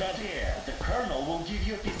 soldier! The Colonel will give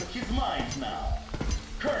you a piece of his mind now.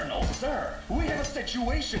 Colonel, sir, we have a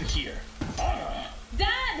situation here. Anna!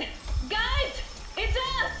 Dad! Guys! It's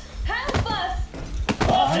us! Help us!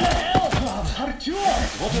 What the hell?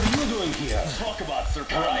 Artyom, what are you doing here? Talk about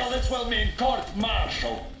surprise. Colonel, this will mean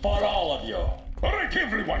court-martial for all of you. Alright,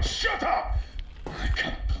 everyone, shut up! I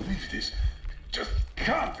can't believe this. Just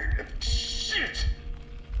can't. Shit!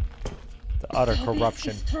 The utter So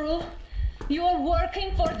corruption. This is true? You're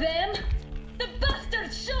working for them? The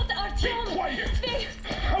bastards shot Artyom! Be quiet! They...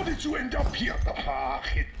 How did you end up here?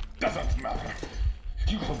 It doesn't matter.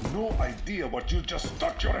 You have no idea what you just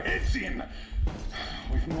stuck your heads in.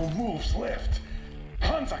 We've no moves left.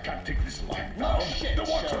 Hansa can't take this line now. shit, The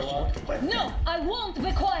Watchers Sherlock. won't let No, I won't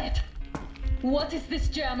be quiet! What is this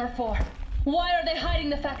jammer for? Why are they hiding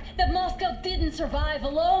the fact that Moscow didn't survive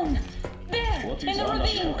alone? There, What in is the Anna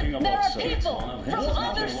ravine, talking about, there are sir? people It's from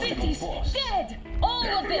not other the cities, boss. dead! All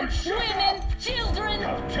of them, Everyone shut women, children!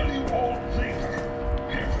 I'll tell you all later.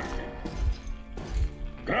 Everything.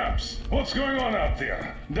 Gramps, what's going on out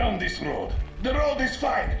there? Down this road. The road is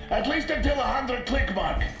fine, at least until 100 click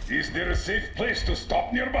mark. Is there a safe place to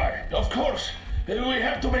stop nearby? Of course. We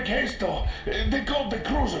have to make haste though. They called the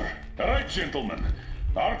cruiser. Alright, gentlemen.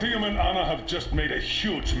 Artyom and Anna have just made a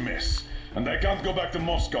huge mess, and they can't go back to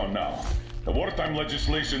Moscow now. The wartime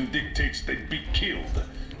legislation dictates they be killed.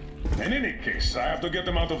 In any case, I have to get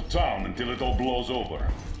them out of town until it all blows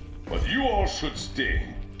over. But you all should stay.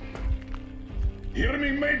 Hear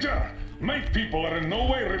me, Major? My people are in no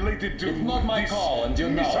way related to It's not my call, and you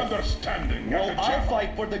know. Misunderstanding. Well, I'll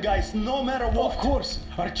fight for the guys no matter what. Of course.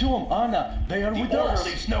 Artyom, Anna, they are with us.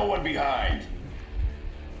 Leaves no one behind.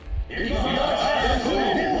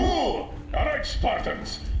 Alright,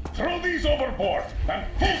 Spartans. Throw these overboard and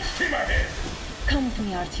full steam ahead. Come with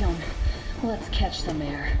me, Artyom. Let's catch some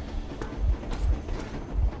air.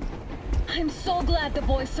 I'm so glad the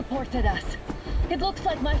boys supported us. It looks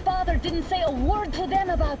like my father didn't say a word to them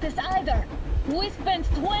about this either. We spent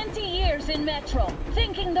 20 years in Metro,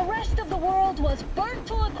 thinking the rest of the world was burnt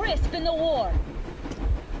to a crisp in the war.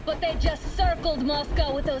 But they just circled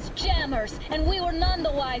Moscow with those jammers, and we were none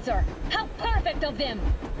the wiser. How perfect of them!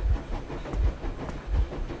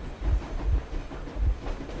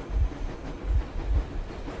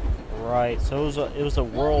 Right, so it was a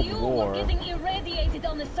world While you war. were getting irradiated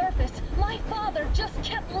on the surface, my father just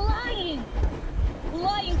kept lying.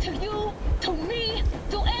 Lying to you, to me,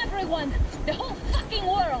 to everyone, the whole fucking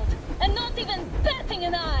world, and not even batting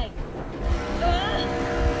an eye.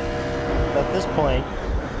 At this point,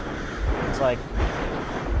 it's like,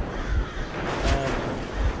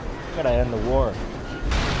 we gotta end the war.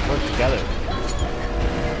 Work together.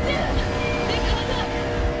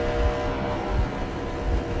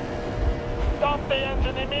 Stop the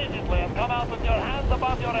engine immediately and come out with your hands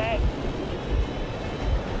above your head.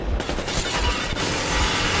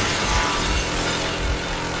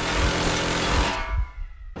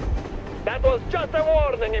 That was just a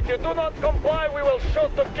warning. If you do not comply, we will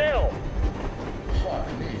shoot to kill. Fuck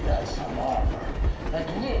me, that's some armor. And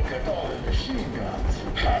look at all the machine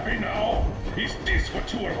guns. Happy now? Is this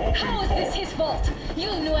what you were hoping for? How is this his fault?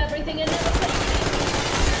 You knew everything and never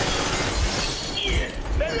Shit!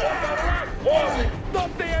 Warning!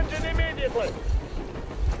 Stop the engine immediately!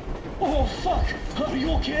 Oh, fuck! Are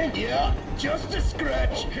you okay? Yeah, just a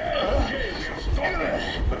scratch. Okay, we'll stop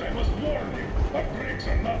it. But I must warn you, our brakes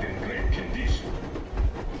are not in great condition.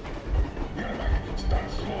 Yermak, start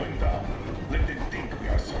slowing down. Let them think we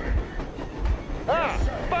are surrendering. Ah,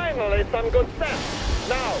 finally some good sense.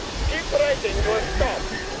 Now, keep braking to a stop.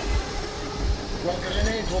 Well,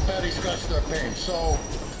 grenades will barely scratch their paint, so...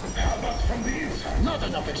 How about from the inside? Not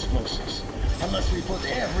enough explosives. Unless we put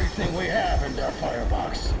everything we have in their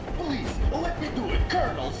firebox. Please, let me do it,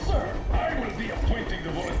 Colonel, sir. I will be appointing the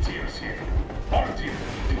volunteers here. Artyom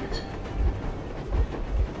will do it.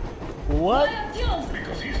 What?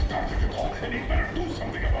 Because he started to talk, and he better do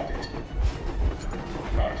something about it.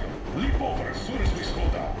 Artyom, leap over as soon as we slow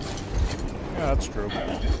down. Yeah, that's true. I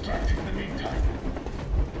will distract him in the meantime.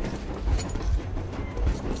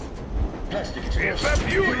 Plastic Is that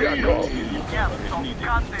you, Yakov? Yeah, so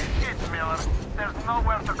cut this shit, Miller. There's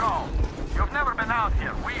nowhere to go. You've never been out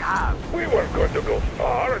here. We have. We weren't going to go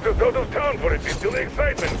far, just out of town for a bit till the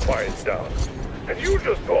excitement quiets down. And you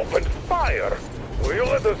just opened fire. Will you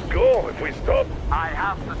let us go if we stop? I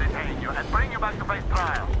have to detain you and bring you back to face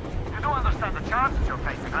trial. You do understand the charges you're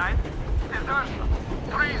facing, right? Desertion,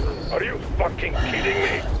 treason. Are you fucking kidding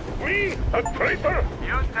me? Me? A traitor?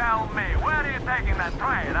 You tell me, where are you taking that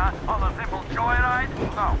train, huh? On a simple joyride?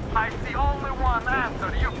 No, I see only one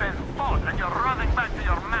answer. You've been fought and you're running back to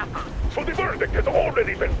your masters. So the verdict has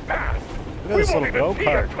already been passed. Look at this little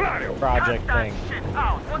go-kart project thing. Shit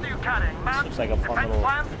out. What are you carrying, man? Seems like a fun little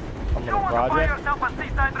project. You want to buy yourself a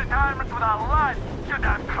seaside retirement without life, you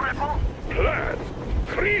damn cripple? Plans?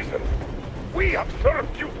 Treason? We have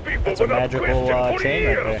served you people That's a without magical, question for chain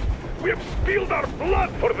right years. there. We have spilled our blood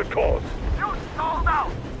for the cause. You sold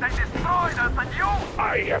out. They destroyed us and you...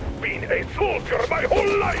 I have been a soldier my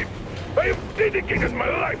whole life. I have dedicated my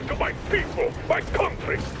life to my people, my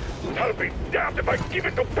country. I'll be damned if I give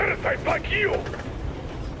it to parasites like you.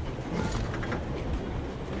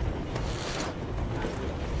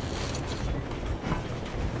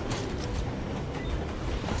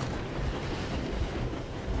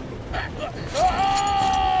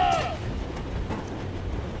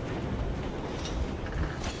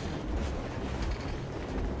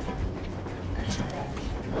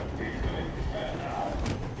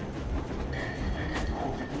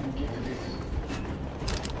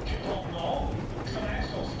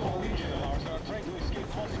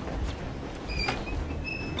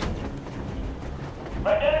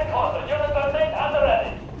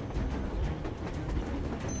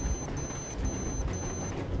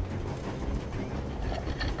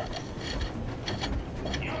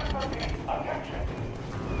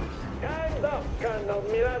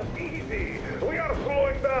 yourself, Miller. Easy! We are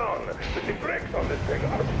slowing down! The brakes on this thing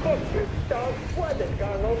are busted! Don't sweat it,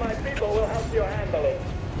 Colonel. My people will help you handle it.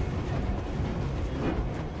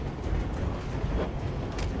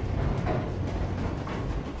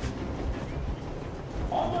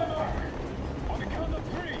 On my mark! On the count of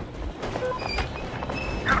 3!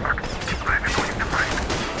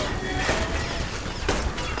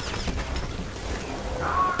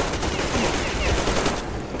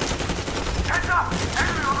 Heads up!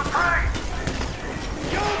 Enemy on the train!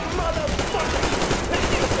 You motherfucker!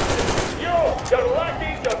 Your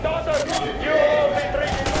lackeys, your daughters, you all be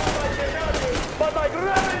treated not like your nephews, but like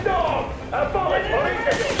rabid dogs! Abolish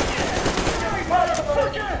police!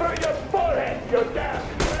 Through your forehead, you damn!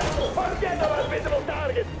 Forget about visible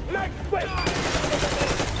targets! Next quick!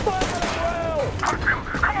 Fire as well! Artyom,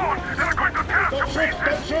 come on! They're going to tear us to pieces!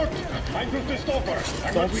 Don't shoot! I'm just a stopper!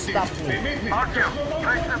 I'm Don't with stop you. me. They made me. Artyom,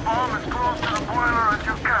 place the bomb as close to the boiler as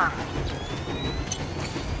you can.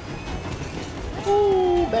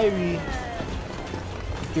 Ooh, baby.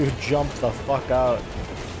 Dude jumped the fuck out.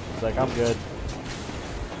 He's like, I'm good.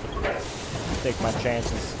 Take my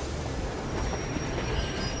chances.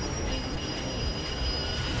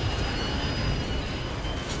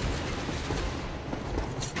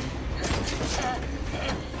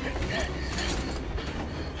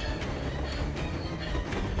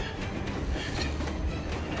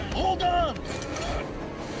 Hold on!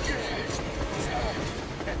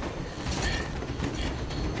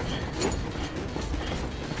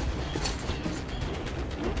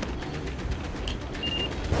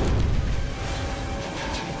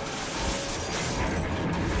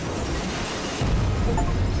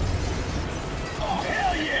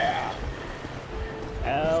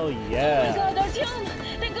 Hell Oh my yeah. god, Artyom!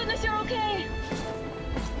 Thank goodness you're okay!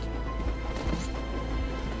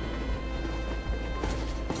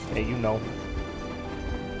 Hey, you know.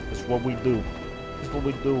 It's what we do. It's what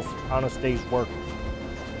we do for honest day's work.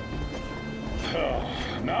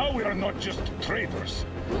 Now we are not just traitors.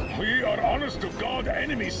 We are honest-to-God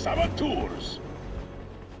enemy saboteurs.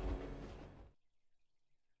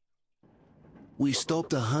 We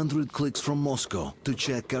stopped 100 clicks from Moscow to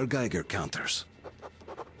check our Geiger counters.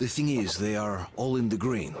 The thing is, they are all in the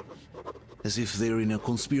green, as if they're in a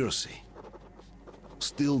conspiracy.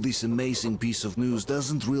 Still, this amazing piece of news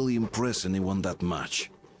doesn't really impress anyone that much.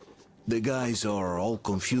 The guys are all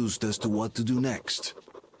confused as to what to do next.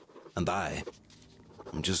 And I'm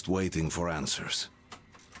just waiting for answers.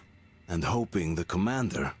 And hoping the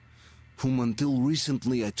commander, whom until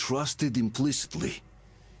recently I trusted implicitly,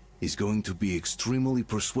 is going to be extremely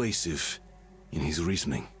persuasive in his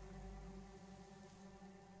reasoning.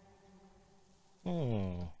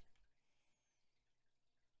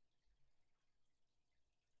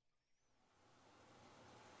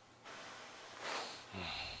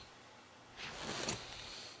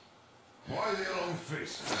 Why the long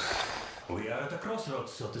faces? We are at a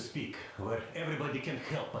crossroads, so to speak, where everybody can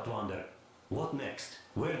help but wonder, what next?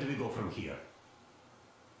 Where do we go from here?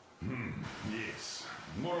 Yes,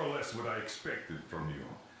 more or less what I expected from you.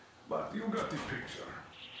 But you got the picture.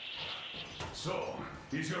 So,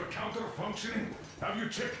 is your counter functioning? Have you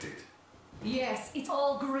checked it? Yes, it's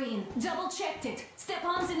all green. Double checked it.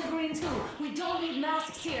 Stepan's in the green too. We don't need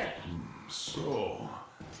masks here. So,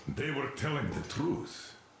 they were telling the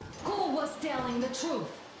truth. Who was telling the truth?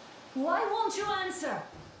 Why won't you answer?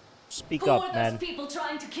 Speak Who up, are man. those people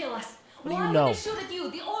trying to kill us? What do Why you would know? they shoot at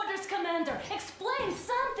you, the orders commander? Explain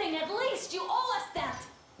something, at least. You owe us that.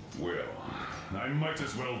 Well, I might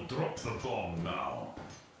as well drop the bomb now.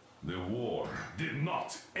 The war did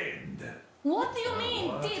not end. What do you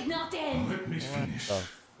mean, did not end? Let me finish. The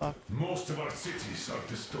fuck? Most of our cities are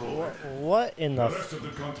destroyed. What in The the rest of the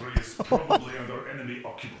country is probably under enemy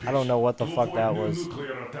occupation. I don't know what the To fuck avoid that new was.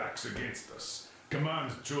 nuclear attacks against us,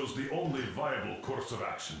 Command chose the only viable course of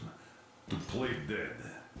action: to play dead.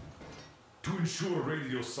 To ensure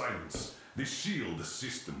radio silence, the SHIELD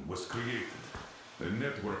system was created. A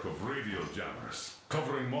network of radio jammers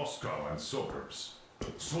covering Moscow and suburbs.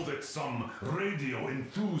 So that some radio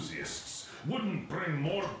enthusiasts wouldn't bring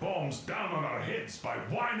more bombs down on our heads by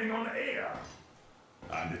whining on air.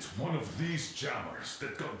 And it's one of these jammers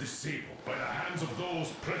that got disabled by the hands of those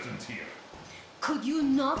present here. Could you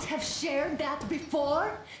not have shared that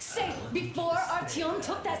before? Say, before Artyom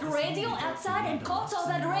took that radio outside and caught all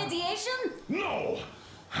that radiation? No!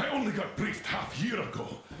 I only got briefed half year ago,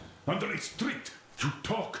 under a strict you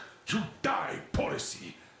talk, you die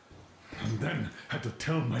policy. And then had to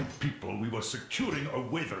tell my people we were securing a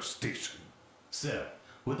weather station. Sir,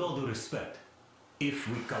 with all due respect, if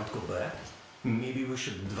we can't go back, maybe we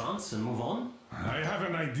should advance and move on? I have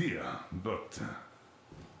an idea, but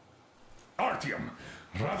Artyom,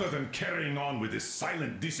 rather than carrying on with this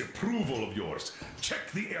silent disapproval of yours, check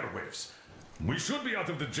the airwaves. We should be out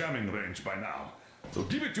of the jamming range by now, so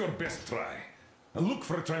give it your best try. And look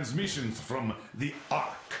for transmissions from the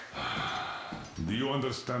Ark. Do you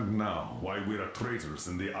understand now why we're traitors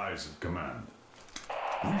in the eyes of command?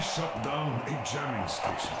 We shut down a jamming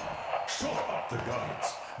station, shot up the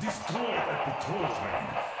guards, destroyed a patrol train,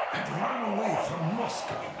 and ran away from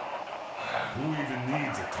Moscow. Who even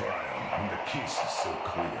needs a trial when the case is so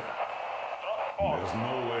clear? There's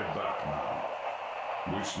no way back now.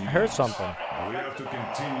 Which means I heard something. we have to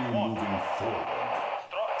continue moving forward.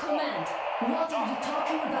 Command, what are you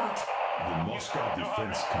talking about? The Moscow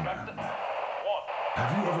Defense Command.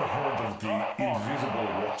 Have you ever heard of the Invisible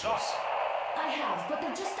Watchers? I have, but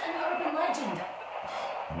they're just an urban legend.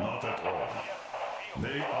 Not at all.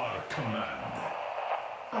 They are command.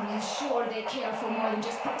 Are you sure they care for more than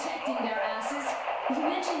just protecting their asses? You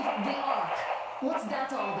mentioned the Ark. What's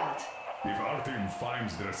that all about? If Artyom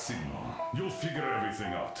finds their signal, you'll figure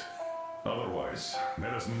everything out. Otherwise,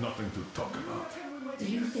 there is nothing to talk about. Do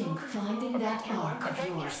you think finding that Ark of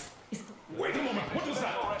yours is... Wait a moment, what was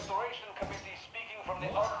that? Restoration Committee speaking from the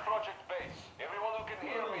Ark Project base. Everyone who can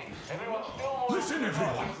hear me, everyone still... Listen,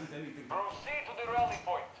 everyone! Proceed to the rally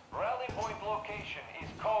point. Rally point location is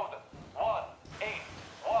code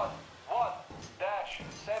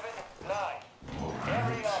 1811-79.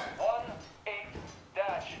 Area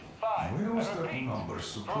 18-5. Where was that number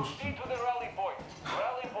supposed to Proceed to the rally point.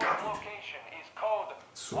 Rally point location is code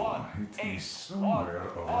So it is somewhere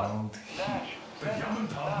around here. The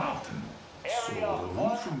Yamantar Mountain. So the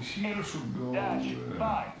route from here should go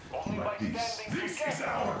like this. This is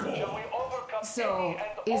our goal. So,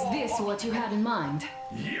 is this what you had in mind?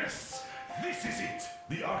 Yes, this is it.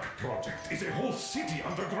 The Ark Project is a whole city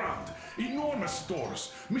underground. Enormous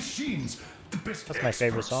stores, machines, the best That's my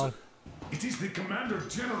favorite song. It is the Commander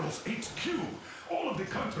General's HQ. All of the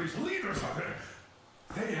country's leaders are there.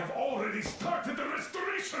 They have already started the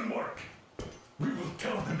restoration work. We will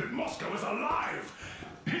tell them that Moscow is alive.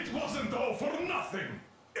 It wasn't all for nothing.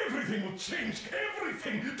 Everything will change.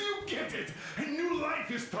 Everything. Do you get it? A new life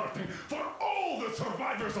is starting for all the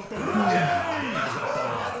survivors of the war.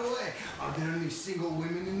 By the way, are there any single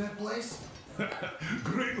women in that place?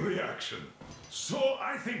 Great reaction. So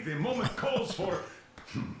I think the moment calls for...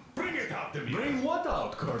 Bring it out, Dmitry. Bring what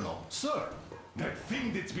out, Colonel? Sir? That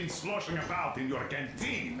thing that's been sloshing about in your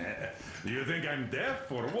canteen. Do you think I'm deaf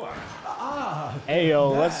or what? Ah! Hey yo,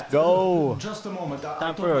 let's go. Just a moment. I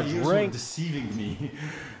Time thought for a my ears drink. were deceiving me.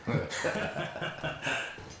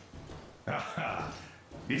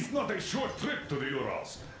 It's not a short trip to the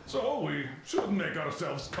Urals, so we should make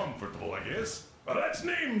ourselves comfortable, I guess. Let's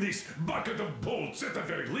name this bucket of bolts at the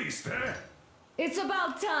very least, eh? It's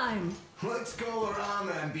about time. Let's go around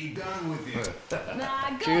and be done with it.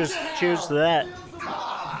 Nah, go Cheers, to hell. cheers to that.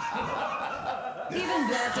 Even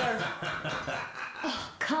better.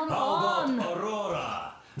 Oh, come How on. about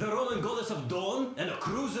Aurora, the Roman goddess of dawn, and a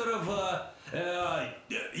cruiser of,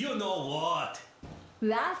 you know what?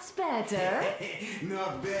 That's better.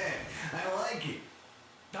 Not bad. I like it.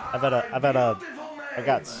 I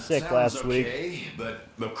got sick last week.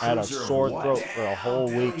 I had a sore throat for a whole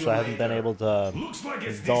week, so I haven't been able to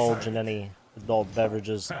indulge in any adult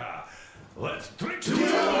beverages. Let's drink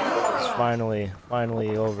It's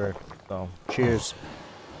finally over. So, cheers.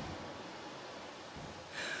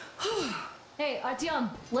 Hey, Artyom,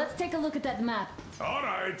 let's take a look at that map. All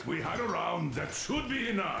right, we had a round. That should be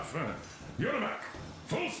enough. Yermak,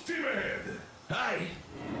 full steam ahead. Aye.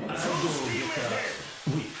 Full steam ahead.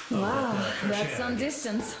 Wow, that's some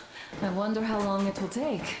distance. I wonder how long it will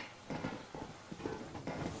take.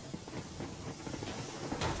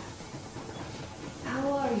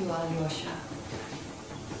 How are you, Alyosha?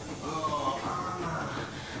 Oh,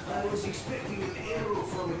 Anna. I was expecting an arrow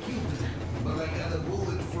from a Cupid, but I got a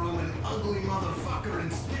bullet from an ugly motherfucker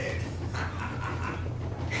instead.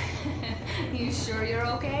 You sure you're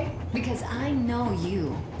okay? Because I know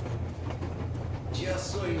you.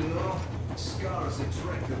 Just so you know, scars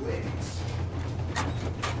attract the ladies.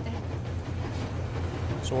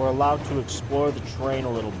 So we're allowed to explore the train a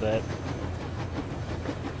little bit.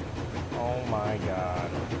 Oh my god.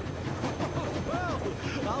 Well,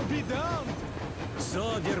 I'll be down.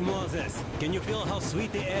 So, dear Moses, can you feel how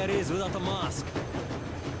sweet the air is without a mask?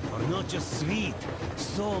 Or not just sweet,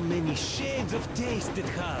 so many shades of taste it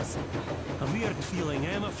has. A weird feeling,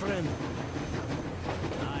 eh, my friend?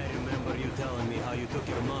 I remember you telling me how you took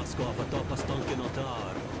your mask off atop a Stonkino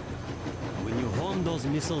tower. When you honed those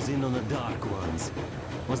missiles in on the dark ones,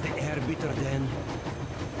 was the air bitter then?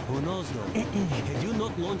 Who knows though? Had you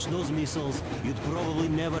not launched those missiles, you'd probably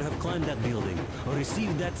never have climbed that building or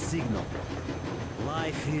received that signal.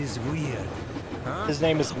 Life is weird. Huh? His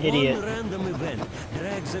name is Idiot. One random event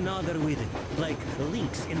drags another with it, like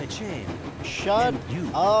links in a chain. Shut and you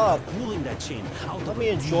up. are pulling that chain out Let of me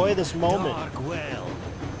a enjoy deep, this moment. Dark well.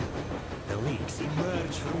 The links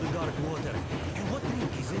emerge from the dark water. And what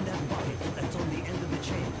link is in that bucket?